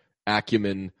extension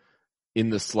acumen in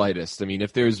the slightest. I mean,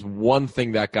 if there's one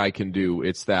thing that guy can do,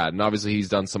 it's that. And obviously he's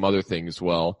done some other things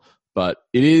well, but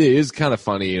it is kind of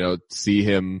funny, to see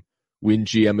him win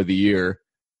GM of the year,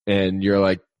 and you're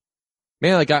like,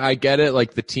 man, like I get it,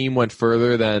 like the team went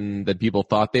further than people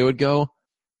thought they would go,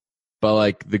 but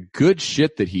like the good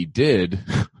shit that he did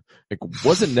like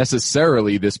wasn't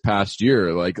necessarily this past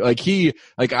year. Like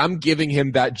I'm giving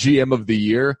him that GM of the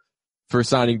year for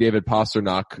signing David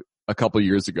Pastrnak a couple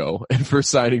years ago, and for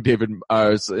signing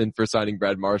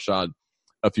Brad Marchand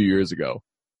a few years ago.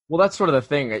 Well, that's sort of the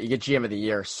thing. You get GM of the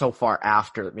year so far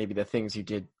after maybe the things you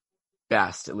did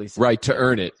best, at least. Right, to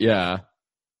earn it, yeah.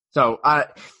 So I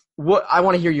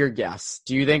want to hear your guess.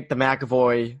 Do you think the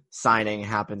McAvoy signing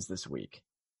happens this week?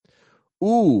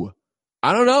 Ooh,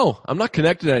 I don't know. I'm not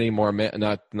connected anymore, man.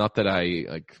 Not that I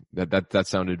like that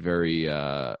sounded very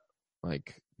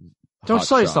like. Don't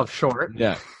sell yourself short.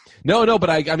 Yeah. No, but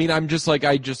I mean, I'm just like,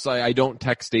 I don't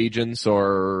text agents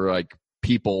or like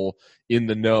people in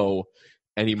the know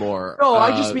anymore. No,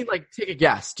 I just mean like take a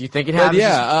guess. Do you think it happens?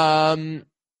 Yeah,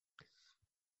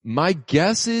 my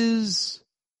guess is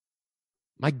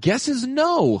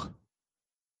no.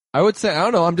 I would say, I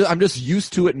don't know. I'm just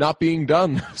used to it not being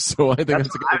done. So I think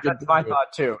that's my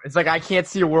thought too. It's like, I can't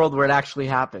see a world where it actually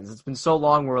happens. It's been so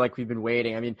long where like we've been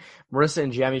waiting. I mean, Marissa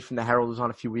and Jamie from the Herald was on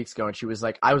a few weeks ago, and she was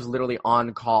like, I was literally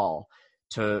on call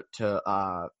to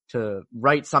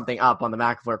write something up on the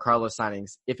McAvoy Carlos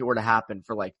signings if it were to happen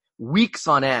for like weeks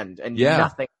on end and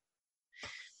nothing.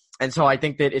 And so I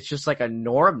think that it's just like a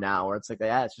norm now where it's like,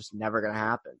 yeah, it's just never going to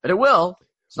happen, but it will.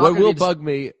 What will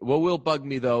bug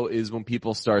me though is when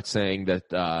people start saying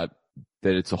that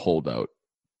it's a holdout.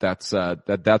 That's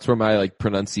where my like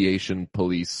pronunciation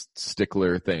police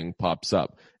stickler thing pops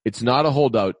up. It's not a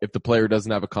holdout if the player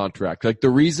doesn't have a contract. Like, the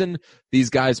reason these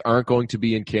guys aren't going to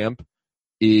be in camp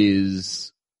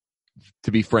is,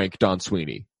 to be frank, Don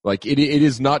Sweeney. Like, it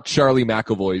is not Charlie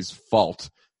McAvoy's fault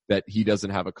that he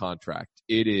doesn't have a contract.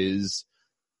 It is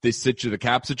the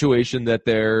cap situation that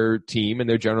their team and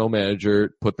their general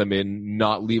manager put them in,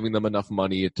 not leaving them enough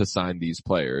money to sign these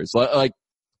players. Like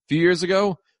a few years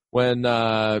ago when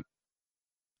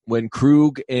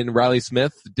Krug and Riley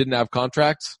Smith didn't have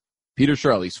contracts, Peter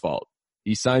Chiarelli's fault.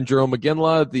 He signed Jerome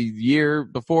McGinley the year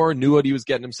before, knew what he was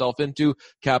getting himself into,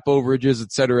 cap overages,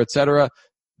 et cetera, et cetera.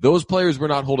 Those players were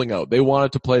not holding out. They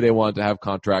wanted to play. They wanted to have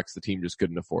contracts. The team just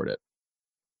couldn't afford it.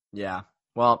 Yeah.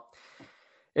 Well,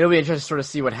 it'll be interesting to sort of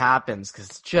see what happens, because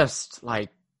it's just like,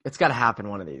 it's got to happen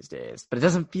one of these days, but it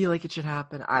doesn't feel like it should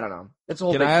happen. I don't know. It's a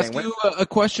whole Can big I ask thing. you a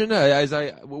question? I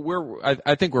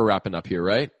think we're wrapping up here,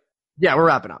 right? Yeah, we're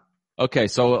wrapping up. Okay,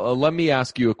 so let me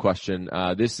ask you a question.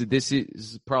 This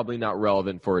is probably not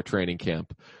relevant for a training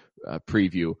camp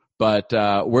preview, but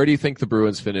where do you think the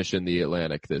Bruins finish in the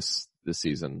Atlantic this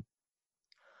season?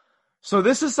 So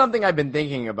this is something I've been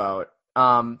thinking about.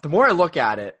 The more I look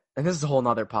at it, and this is a whole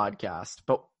nother podcast,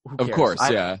 but who cares? Of course,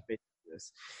 yeah.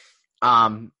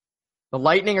 The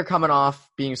Lightning are coming off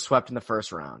being swept in the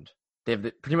first round. They have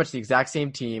pretty much the exact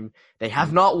same team. They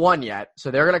have not won yet, so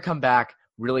they're going to come back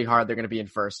really hard. They're going to be in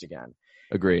first again.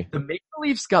 Agree. The Maple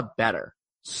Leafs got better.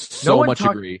 So much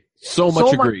agree.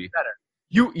 Better.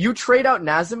 You trade out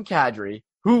Nazem Kadri,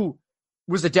 who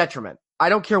was a detriment. I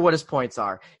don't care what his points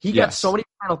are. He got so many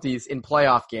penalties in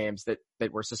playoff games that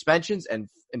were suspensions and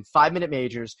 5-minute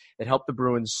majors that helped the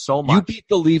Bruins so much. You beat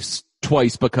the Leafs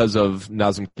twice because of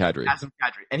Nazem Kadri.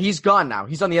 And he's gone now.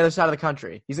 He's on the other side of the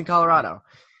country. He's in Colorado.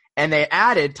 And they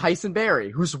added Tyson Barrie,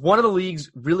 who's one of the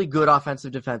league's really good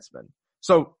offensive defensemen.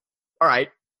 So, all right,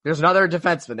 there's another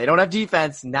defenseman. They don't have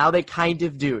defense. Now they kind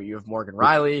of do. You have Morgan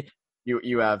Riley.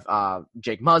 You have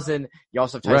Jake Muzzin. You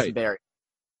also have Tyson Barrie.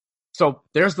 So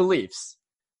there's the Leafs.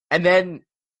 And then,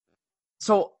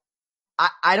 so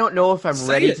I don't know if I'm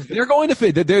ready to. They're going to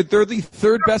fit. They're the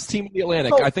third best team in the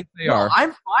Atlantic. I think they are.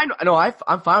 I'm fine. No,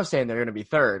 I'm fine with saying they're going to be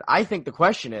third. I think the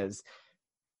question is,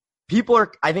 people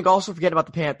are, I think, also forgetting about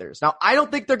the Panthers. Now, I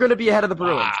don't think they're going to be ahead of the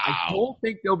Bruins. Wow.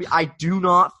 I do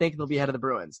not think they'll be ahead of the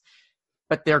Bruins.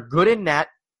 But they're good in net,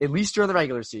 at least during the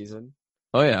regular season.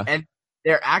 Oh, yeah. And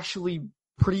they're actually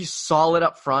pretty solid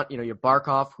up front. You know, you have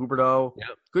Barkov, Huberdeau,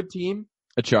 good team.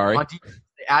 Achari. On defense,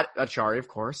 they add Achari, of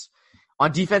course.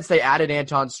 On defense, they added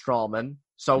Anton Strawman,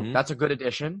 so that's a good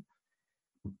addition.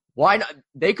 Why not?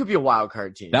 They could be a wild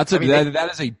card team. That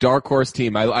is a dark horse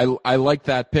team. I like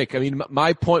that pick. I mean,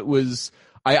 my point was,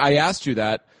 I asked you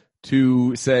that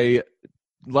to say,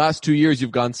 last 2 years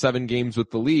you've gone 7 games with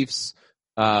the Leafs.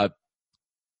 I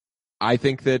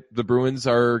think that the Bruins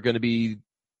are going to be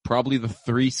probably the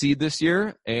 3 seed this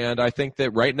year, and I think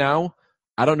that right now,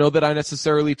 I don't know that I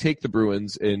necessarily take the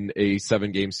Bruins in a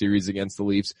 7-game series against the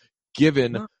Leafs,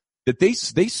 given that they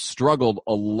struggled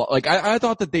a lot. Like, I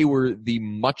thought that they were the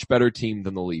much better team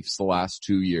than the Leafs the last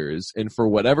 2 years, and for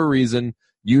whatever reason,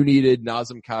 you needed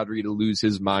Nazem Kadri to lose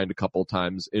his mind a couple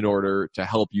times in order to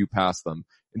help you pass them.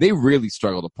 And they really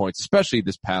struggled at points, especially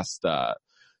this past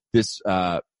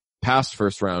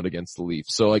first round against the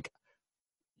Leafs. So, like,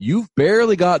 you've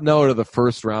barely gotten out of the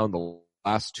first round the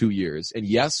last 2 years. And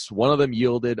yes, one of them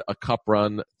yielded a cup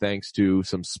run thanks to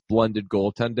some splendid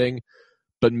goaltending.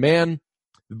 But man,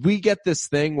 we get this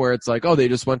thing where it's like, oh, they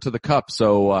just went to the cup,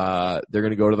 so they're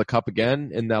going to go to the cup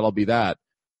again, and that'll be that.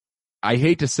 I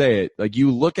hate to say it. Like, you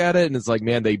look at it, and it's like,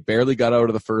 man, they barely got out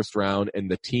of the first round,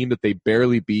 and the team that they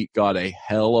barely beat got a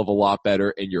hell of a lot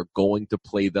better, and you're going to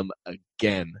play them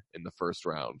again in the first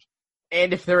round.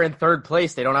 And if they're in third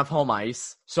place, they don't have home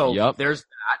ice. So there's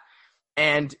that.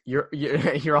 And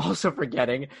you're also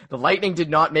forgetting the Lightning did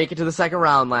not make it to the second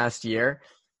round last year.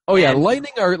 Oh yeah, And-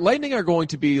 Lightning are going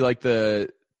to be like the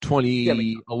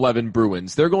 2011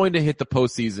 Bruins. They're going to hit the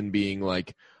postseason being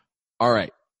like, all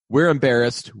right, we're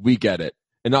embarrassed, we get it.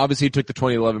 And obviously it took the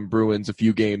 2011 Bruins a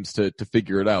few games to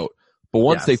figure it out. But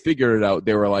once they figured it out,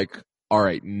 they were like, all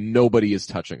right, nobody is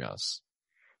touching us.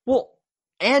 Well,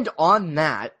 and on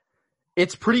that,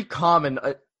 it's pretty common,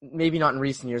 maybe not in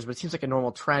recent years, but it seems like a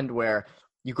normal trend where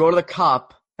you go to the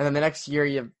Cup, and then the next year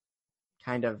you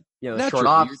kind of, the short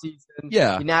off season.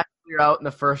 Yeah. You naturally are out in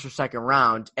the first or second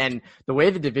round, and the way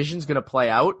the division's going to play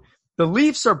out, the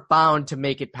Leafs are bound to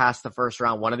make it past the first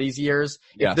round one of these years.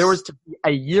 Yes. If there was to be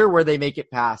a year where they make it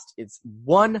past, it's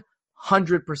 100%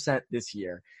 this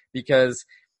year, because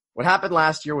what happened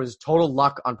last year was total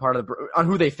luck on part of on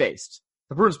who they faced.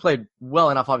 The Bruins played well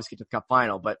enough, obviously, to the Cup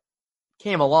final, but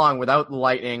came along without the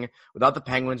Lightning, without the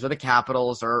Penguins or the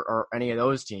Capitals or any of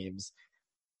those teams.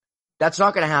 That's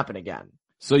not going to happen again.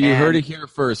 So you heard it here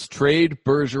first. Trade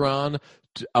Bergeron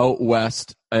out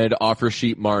west and offer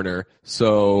Sheep Marner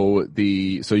so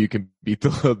you can beat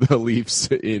the Leafs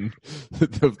in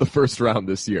the first round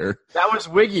this year. That was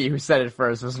Wiggy who said it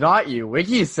first. It was not you.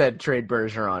 Wiggy said trade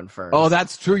Bergeron first. Oh,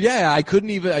 that's true. Yeah, I couldn't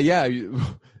even. Yeah,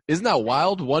 isn't that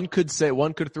wild? One could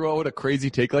throw out a crazy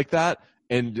take like that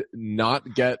and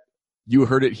not get you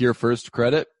heard it here first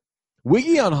credit.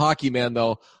 Wiggy on hockey, man.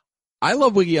 Though I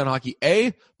love Wiggy on hockey.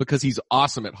 A, because he's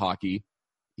awesome at hockey.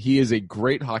 He is a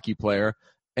great hockey player.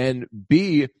 And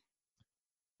B,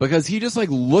 because he just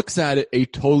looks at it a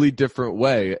totally different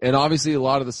way. And obviously a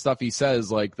lot of the stuff he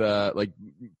says, like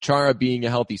Chara being a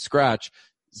healthy scratch,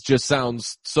 just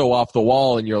sounds so off the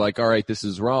wall and you're like, all right, this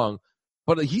is wrong.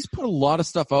 But he's put a lot of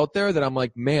stuff out there that I'm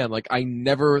like, man, I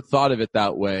never thought of it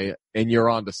that way, and you're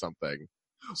onto something.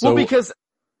 So, well, because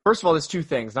first of all, there's two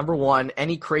things. Number one,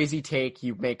 any crazy take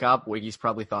you make up, Wiggy's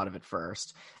probably thought of it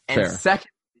first. And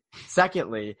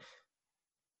secondly,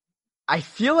 I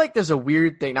feel like there's a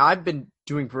weird thing. Now, I've been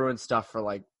doing Bruins stuff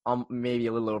for maybe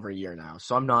a little over a year now,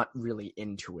 so I'm not really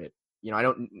into it. I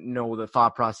don't know the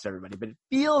thought process of everybody, but it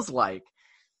feels like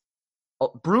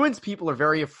Bruins people are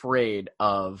very afraid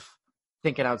of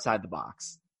thinking outside the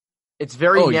box. It's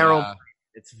very narrow. Yeah.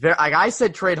 It's very, I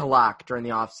said trade Halak during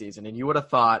the offseason, and you would have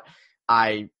thought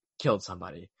I killed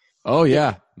somebody. Oh,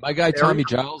 yeah. My guy Tommy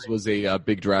Giles was a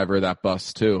big driver of that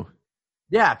bus, too.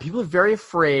 Yeah, people are very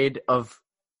afraid of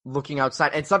looking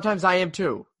outside, and sometimes I am,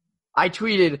 too. I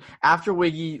tweeted after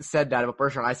Wiggy said that about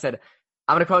Bergeron, I said,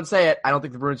 I'm going to come and say it, I don't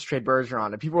think the Bruins trade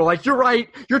Bergeron. And people were like, you're right.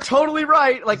 You're totally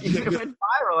right. It went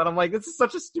viral. And I'm like, this is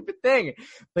such a stupid thing.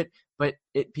 But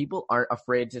people aren't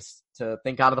afraid to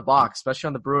think out of the box, especially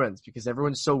on the Bruins, because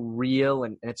everyone's so real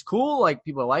and it's cool.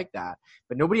 People are like that.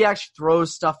 But nobody actually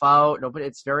throws stuff out. Nobody,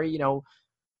 it's very,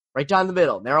 right down the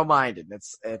middle, narrow-minded.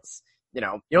 It's you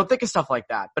don't think of stuff like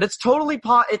that. But it's totally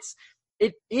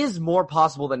it is more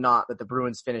possible than not that the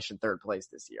Bruins finish in third place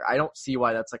this year. I don't see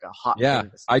why that's a hot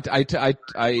thing.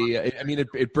 I mean,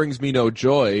 it brings me no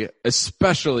joy,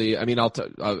 especially, I mean,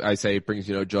 I say it brings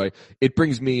you no joy. It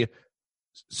brings me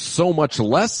so much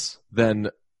less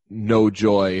than no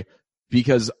joy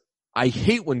because I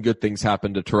hate when good things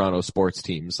happen to Toronto sports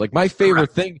teams. My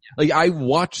favorite thing, I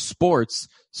watch sports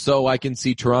so I can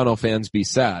see Toronto fans be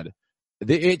sad.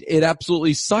 It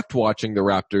absolutely sucked watching the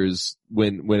Raptors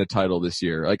win a title this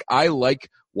year. I like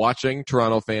watching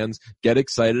Toronto fans get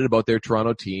excited about their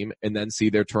Toronto team and then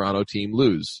see their Toronto team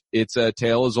lose. It's a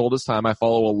tale as old as time. I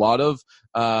follow a lot of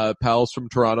pals from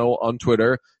Toronto on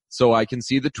Twitter, so I can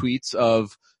see the tweets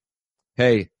of,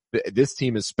 hey, this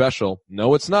team is special.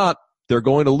 No, it's not. They're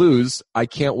going to lose. I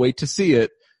can't wait to see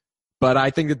it. But I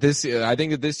think that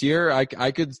this year I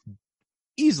could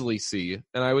easily see,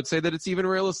 and I would say that it's even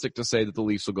realistic to say that the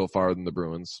Leafs will go farther than the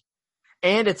Bruins.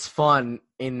 And it's fun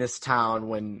in this town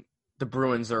when the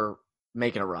Bruins are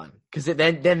making a run, because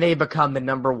then they become the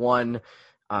number one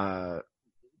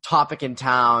topic in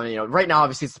town. Right now,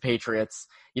 obviously, it's the Patriots.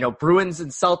 Bruins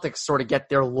and Celtics sort of get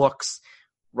their looks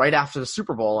right after the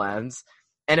Super Bowl ends.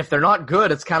 And if they're not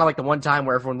good, it's kind of like the one time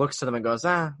where everyone looks to them and goes,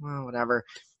 well, whatever.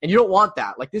 And you don't want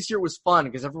that. This year was fun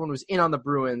because everyone was in on the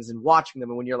Bruins and watching them.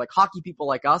 And when you're hockey people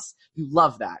like us, you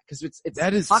love that because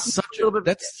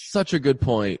that's such a good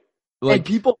point. And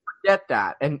people forget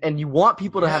that. And you want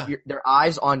people to have their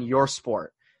eyes on your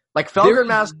sport. Felger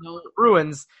masked the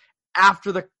Bruins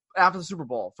after the Super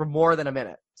Bowl for more than a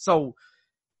minute. So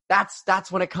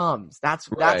that's when it comes. That's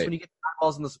when you get the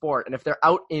eyeballs in the sport. And if they're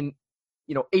out in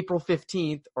April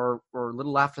 15th or a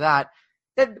little after that,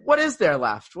 then what is there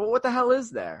left? Well, what the hell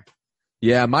is there?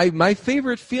 Yeah, my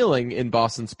favorite feeling in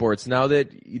Boston sports, now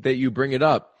that you bring it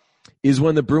up, is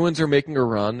when the Bruins are making a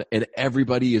run and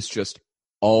everybody is just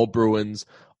all Bruins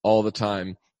all the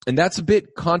time. And that's a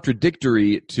bit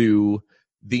contradictory to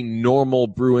the normal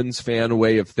Bruins fan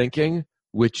way of thinking,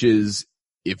 which is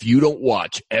if you don't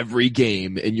watch every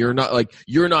game and you're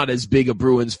not as big a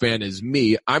Bruins fan as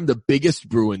me, I'm the biggest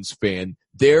Bruins fan,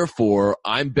 therefore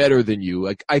I'm better than you.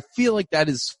 Like, I feel like that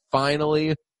is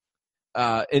finally,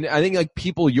 and I think like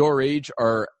people your age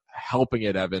are helping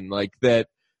it, Evan, like that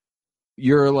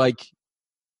you're like,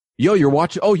 yo, you're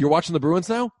watching the Bruins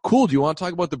now? Cool. Do you want to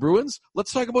talk about the Bruins?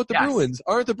 Let's talk about the Bruins.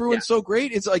 Aren't the Bruins so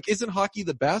great? It's like, isn't hockey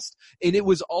the best? And it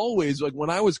was always like, when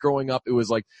I was growing up, it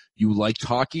was like, you liked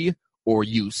hockey or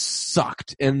you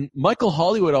sucked. And Michael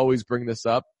Hawley would always bring this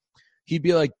up. He'd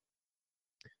be like,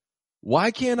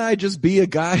 why can't I just be a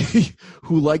guy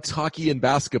who likes hockey and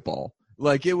basketball?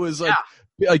 Like, it was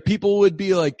like people would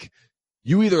be like,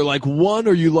 you either like one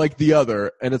or you like the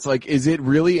other. And it's like, is it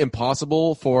really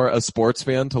impossible for a sports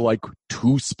fan to like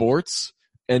two sports?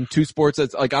 And two sports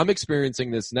that's like, I'm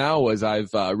experiencing this now as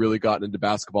I've really gotten into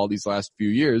basketball these last few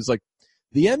years. Like,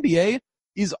 the NBA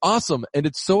is awesome and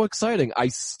it's so exciting. I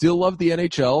still love the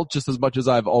NHL just as much as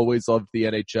I've always loved the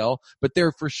NHL, but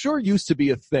there for sure used to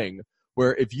be a thing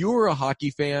where if you were a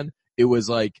hockey fan, it was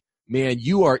like, man,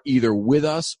 you are either with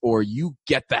us or you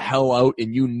get the hell out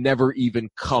and you never even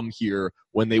come here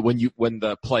when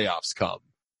the playoffs come.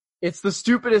 It's the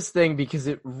stupidest thing because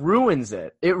it ruins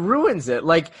it. It ruins it.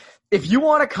 Like, if you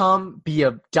want to come be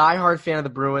a diehard fan of the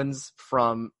Bruins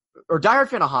or diehard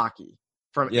fan of hockey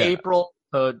from April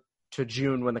to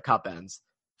June when the cup ends,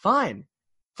 fine.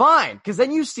 Because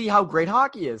then you see how great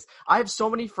hockey is. I have so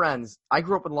many friends. I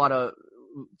grew up with a lot of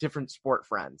different sport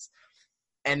friends.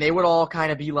 And they would all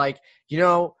kind of be like,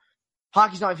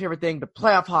 hockey's not my favorite thing, but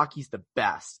playoff hockey's the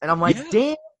best. And I'm like,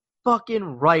 damn fucking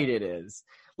right it is.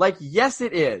 Like, yes,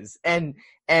 it is. And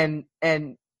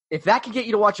if that can get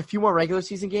you to watch a few more regular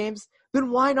season games,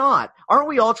 then why not? Aren't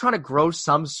we all trying to grow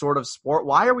some sort of sport?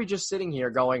 Why are we just sitting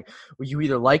here going, well, you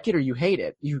either like it or you hate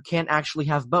it? You can't actually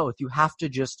have both. You have to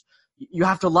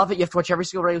love it. You have to watch every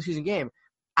single regular season game.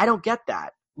 I don't get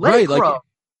that. Let it grow.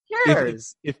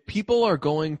 If people are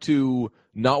going to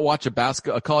not watch a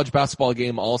college basketball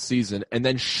game all season and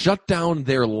then shut down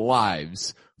their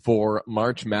lives for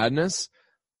March Madness,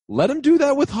 let them do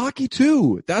that with hockey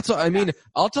too. That's what I mean.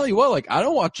 I'll tell you what, like, I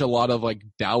don't watch a lot of like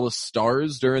Dallas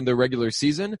Stars during the regular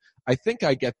season. I think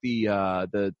I get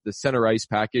the center ice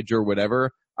package or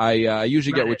whatever. I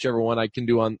usually get whichever one I can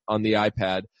do on the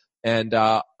iPad. And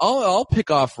I'll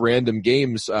pick off random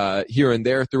games here and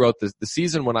there throughout the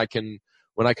season when I can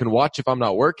watch if I'm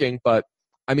not working. But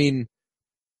I mean,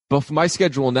 but for my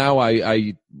schedule now,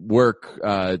 I work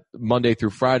Monday through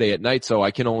Friday at night, so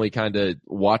I can only kind of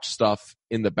watch stuff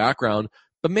in the background.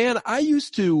 But man, I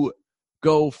used to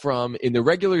go from in the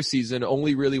regular season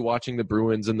only really watching the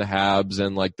Bruins and the Habs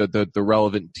and like the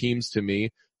relevant teams to me,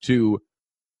 to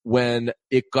when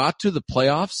it got to the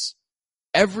playoffs.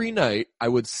 Every night I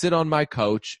would sit on my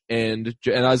couch and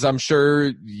as I'm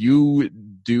sure you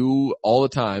do all the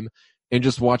time, and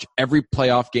just watch every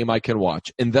playoff game I can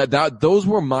watch. And those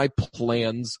were my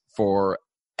plans for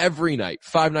every night,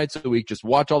 5 nights a week. Just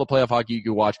watch all the playoff hockey you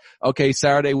can watch. Okay,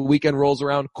 Saturday weekend rolls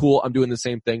around. Cool. I'm doing the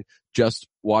same thing. Just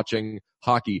watching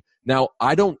hockey. Now,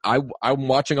 I'm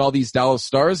watching all these Dallas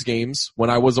Stars games when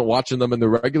I wasn't watching them in the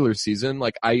regular season.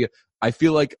 Like, I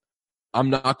feel like I'm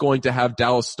not going to have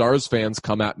Dallas Stars fans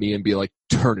come at me and be like,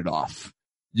 turn it off.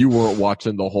 You weren't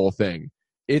watching the whole thing.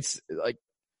 It's like,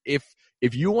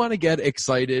 if you want to get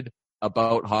excited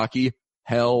about hockey,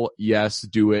 hell yes,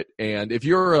 do it. And if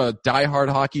you're a diehard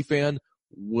hockey fan,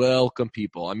 welcome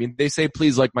people. I mean, they say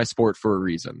please like my sport for a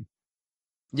reason.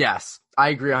 Yes, I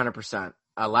agree 100%.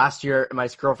 Last year, in my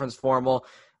girlfriend's formal,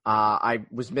 I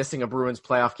was missing a Bruins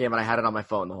playoff game, and I had it on my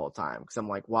phone the whole time because I'm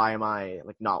like, why am I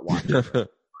like not watching it?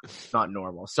 It's not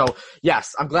normal. So,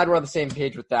 yes, I'm glad we're on the same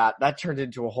page with that. That turned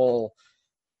into a whole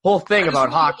thing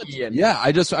about hockey.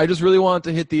 I just really wanted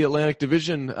to hit the Atlantic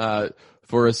Division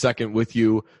for a second with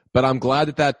you, but I'm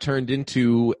glad that turned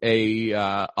into a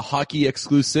hockey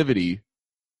exclusivity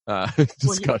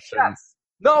discussion. Yes.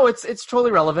 No, it's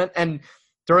totally relevant. And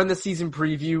during the season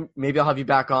preview, maybe I'll have you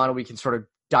back on and we can sort of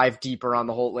dive deeper on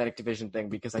the whole Atlantic Division thing,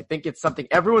 because I think it's something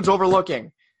everyone's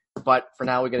overlooking. But for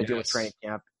now, we're going to deal with training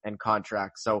camp and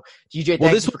contracts. So, DJ,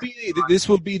 this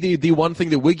will be the one thing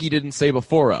that Wiggy didn't say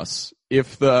before us.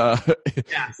 If the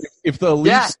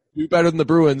Leafs do better than the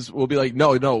Bruins, we'll be like,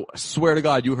 no, swear to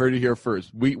God, you heard it here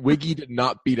first. Wiggy did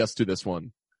not beat us to this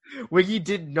one. Wiggy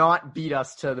did not beat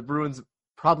us to the Bruins.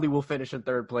 Probably will finish in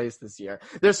third place this year.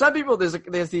 There's some people, there's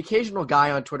the occasional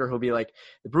guy on Twitter who'll be like,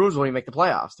 the Bruins won't even make the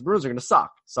playoffs. The Bruins are going to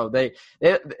suck. So they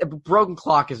broken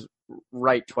clock is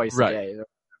right twice a day.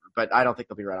 but I don't think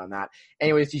they'll be right on that.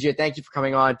 Anyways, DJ, thank you for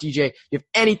coming on. DJ, you have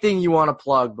anything you want to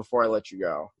plug before I let you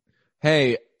go?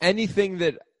 Hey, anything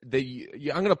that I'm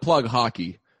going to plug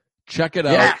hockey. Check it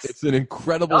out. Yes. It's an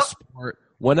incredible sport.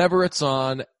 Whenever it's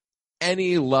on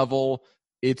any level,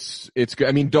 it's good.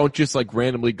 I mean, don't just like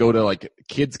randomly go to like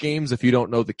kids games if you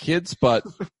don't know the kids, but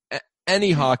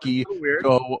any hockey,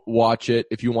 go watch it.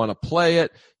 If you want to play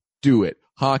it, do it.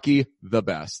 Hockey, the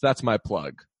best. That's my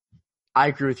plug. I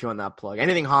agree with you on that plug.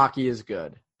 Anything hockey is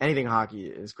good. Anything hockey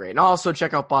is great. And also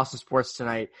check out Boston Sports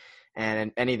Tonight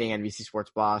and anything NBC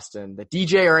Sports Boston that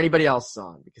DJ or anybody else is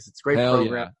on, because it's a great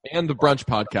program. Yeah. And the brunch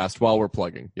podcast while we're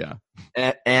plugging. Yeah.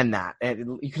 And that.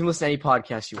 And you can listen to any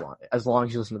podcast you want as long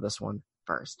as you listen to this one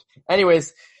first.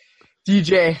 Anyways,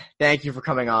 DJ, thank you for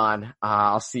coming on.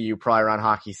 I'll see you probably around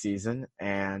hockey season.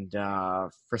 And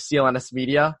for CLNS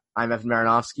Media, I'm Evan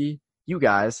Marinovsky. You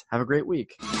guys have a great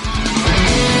week.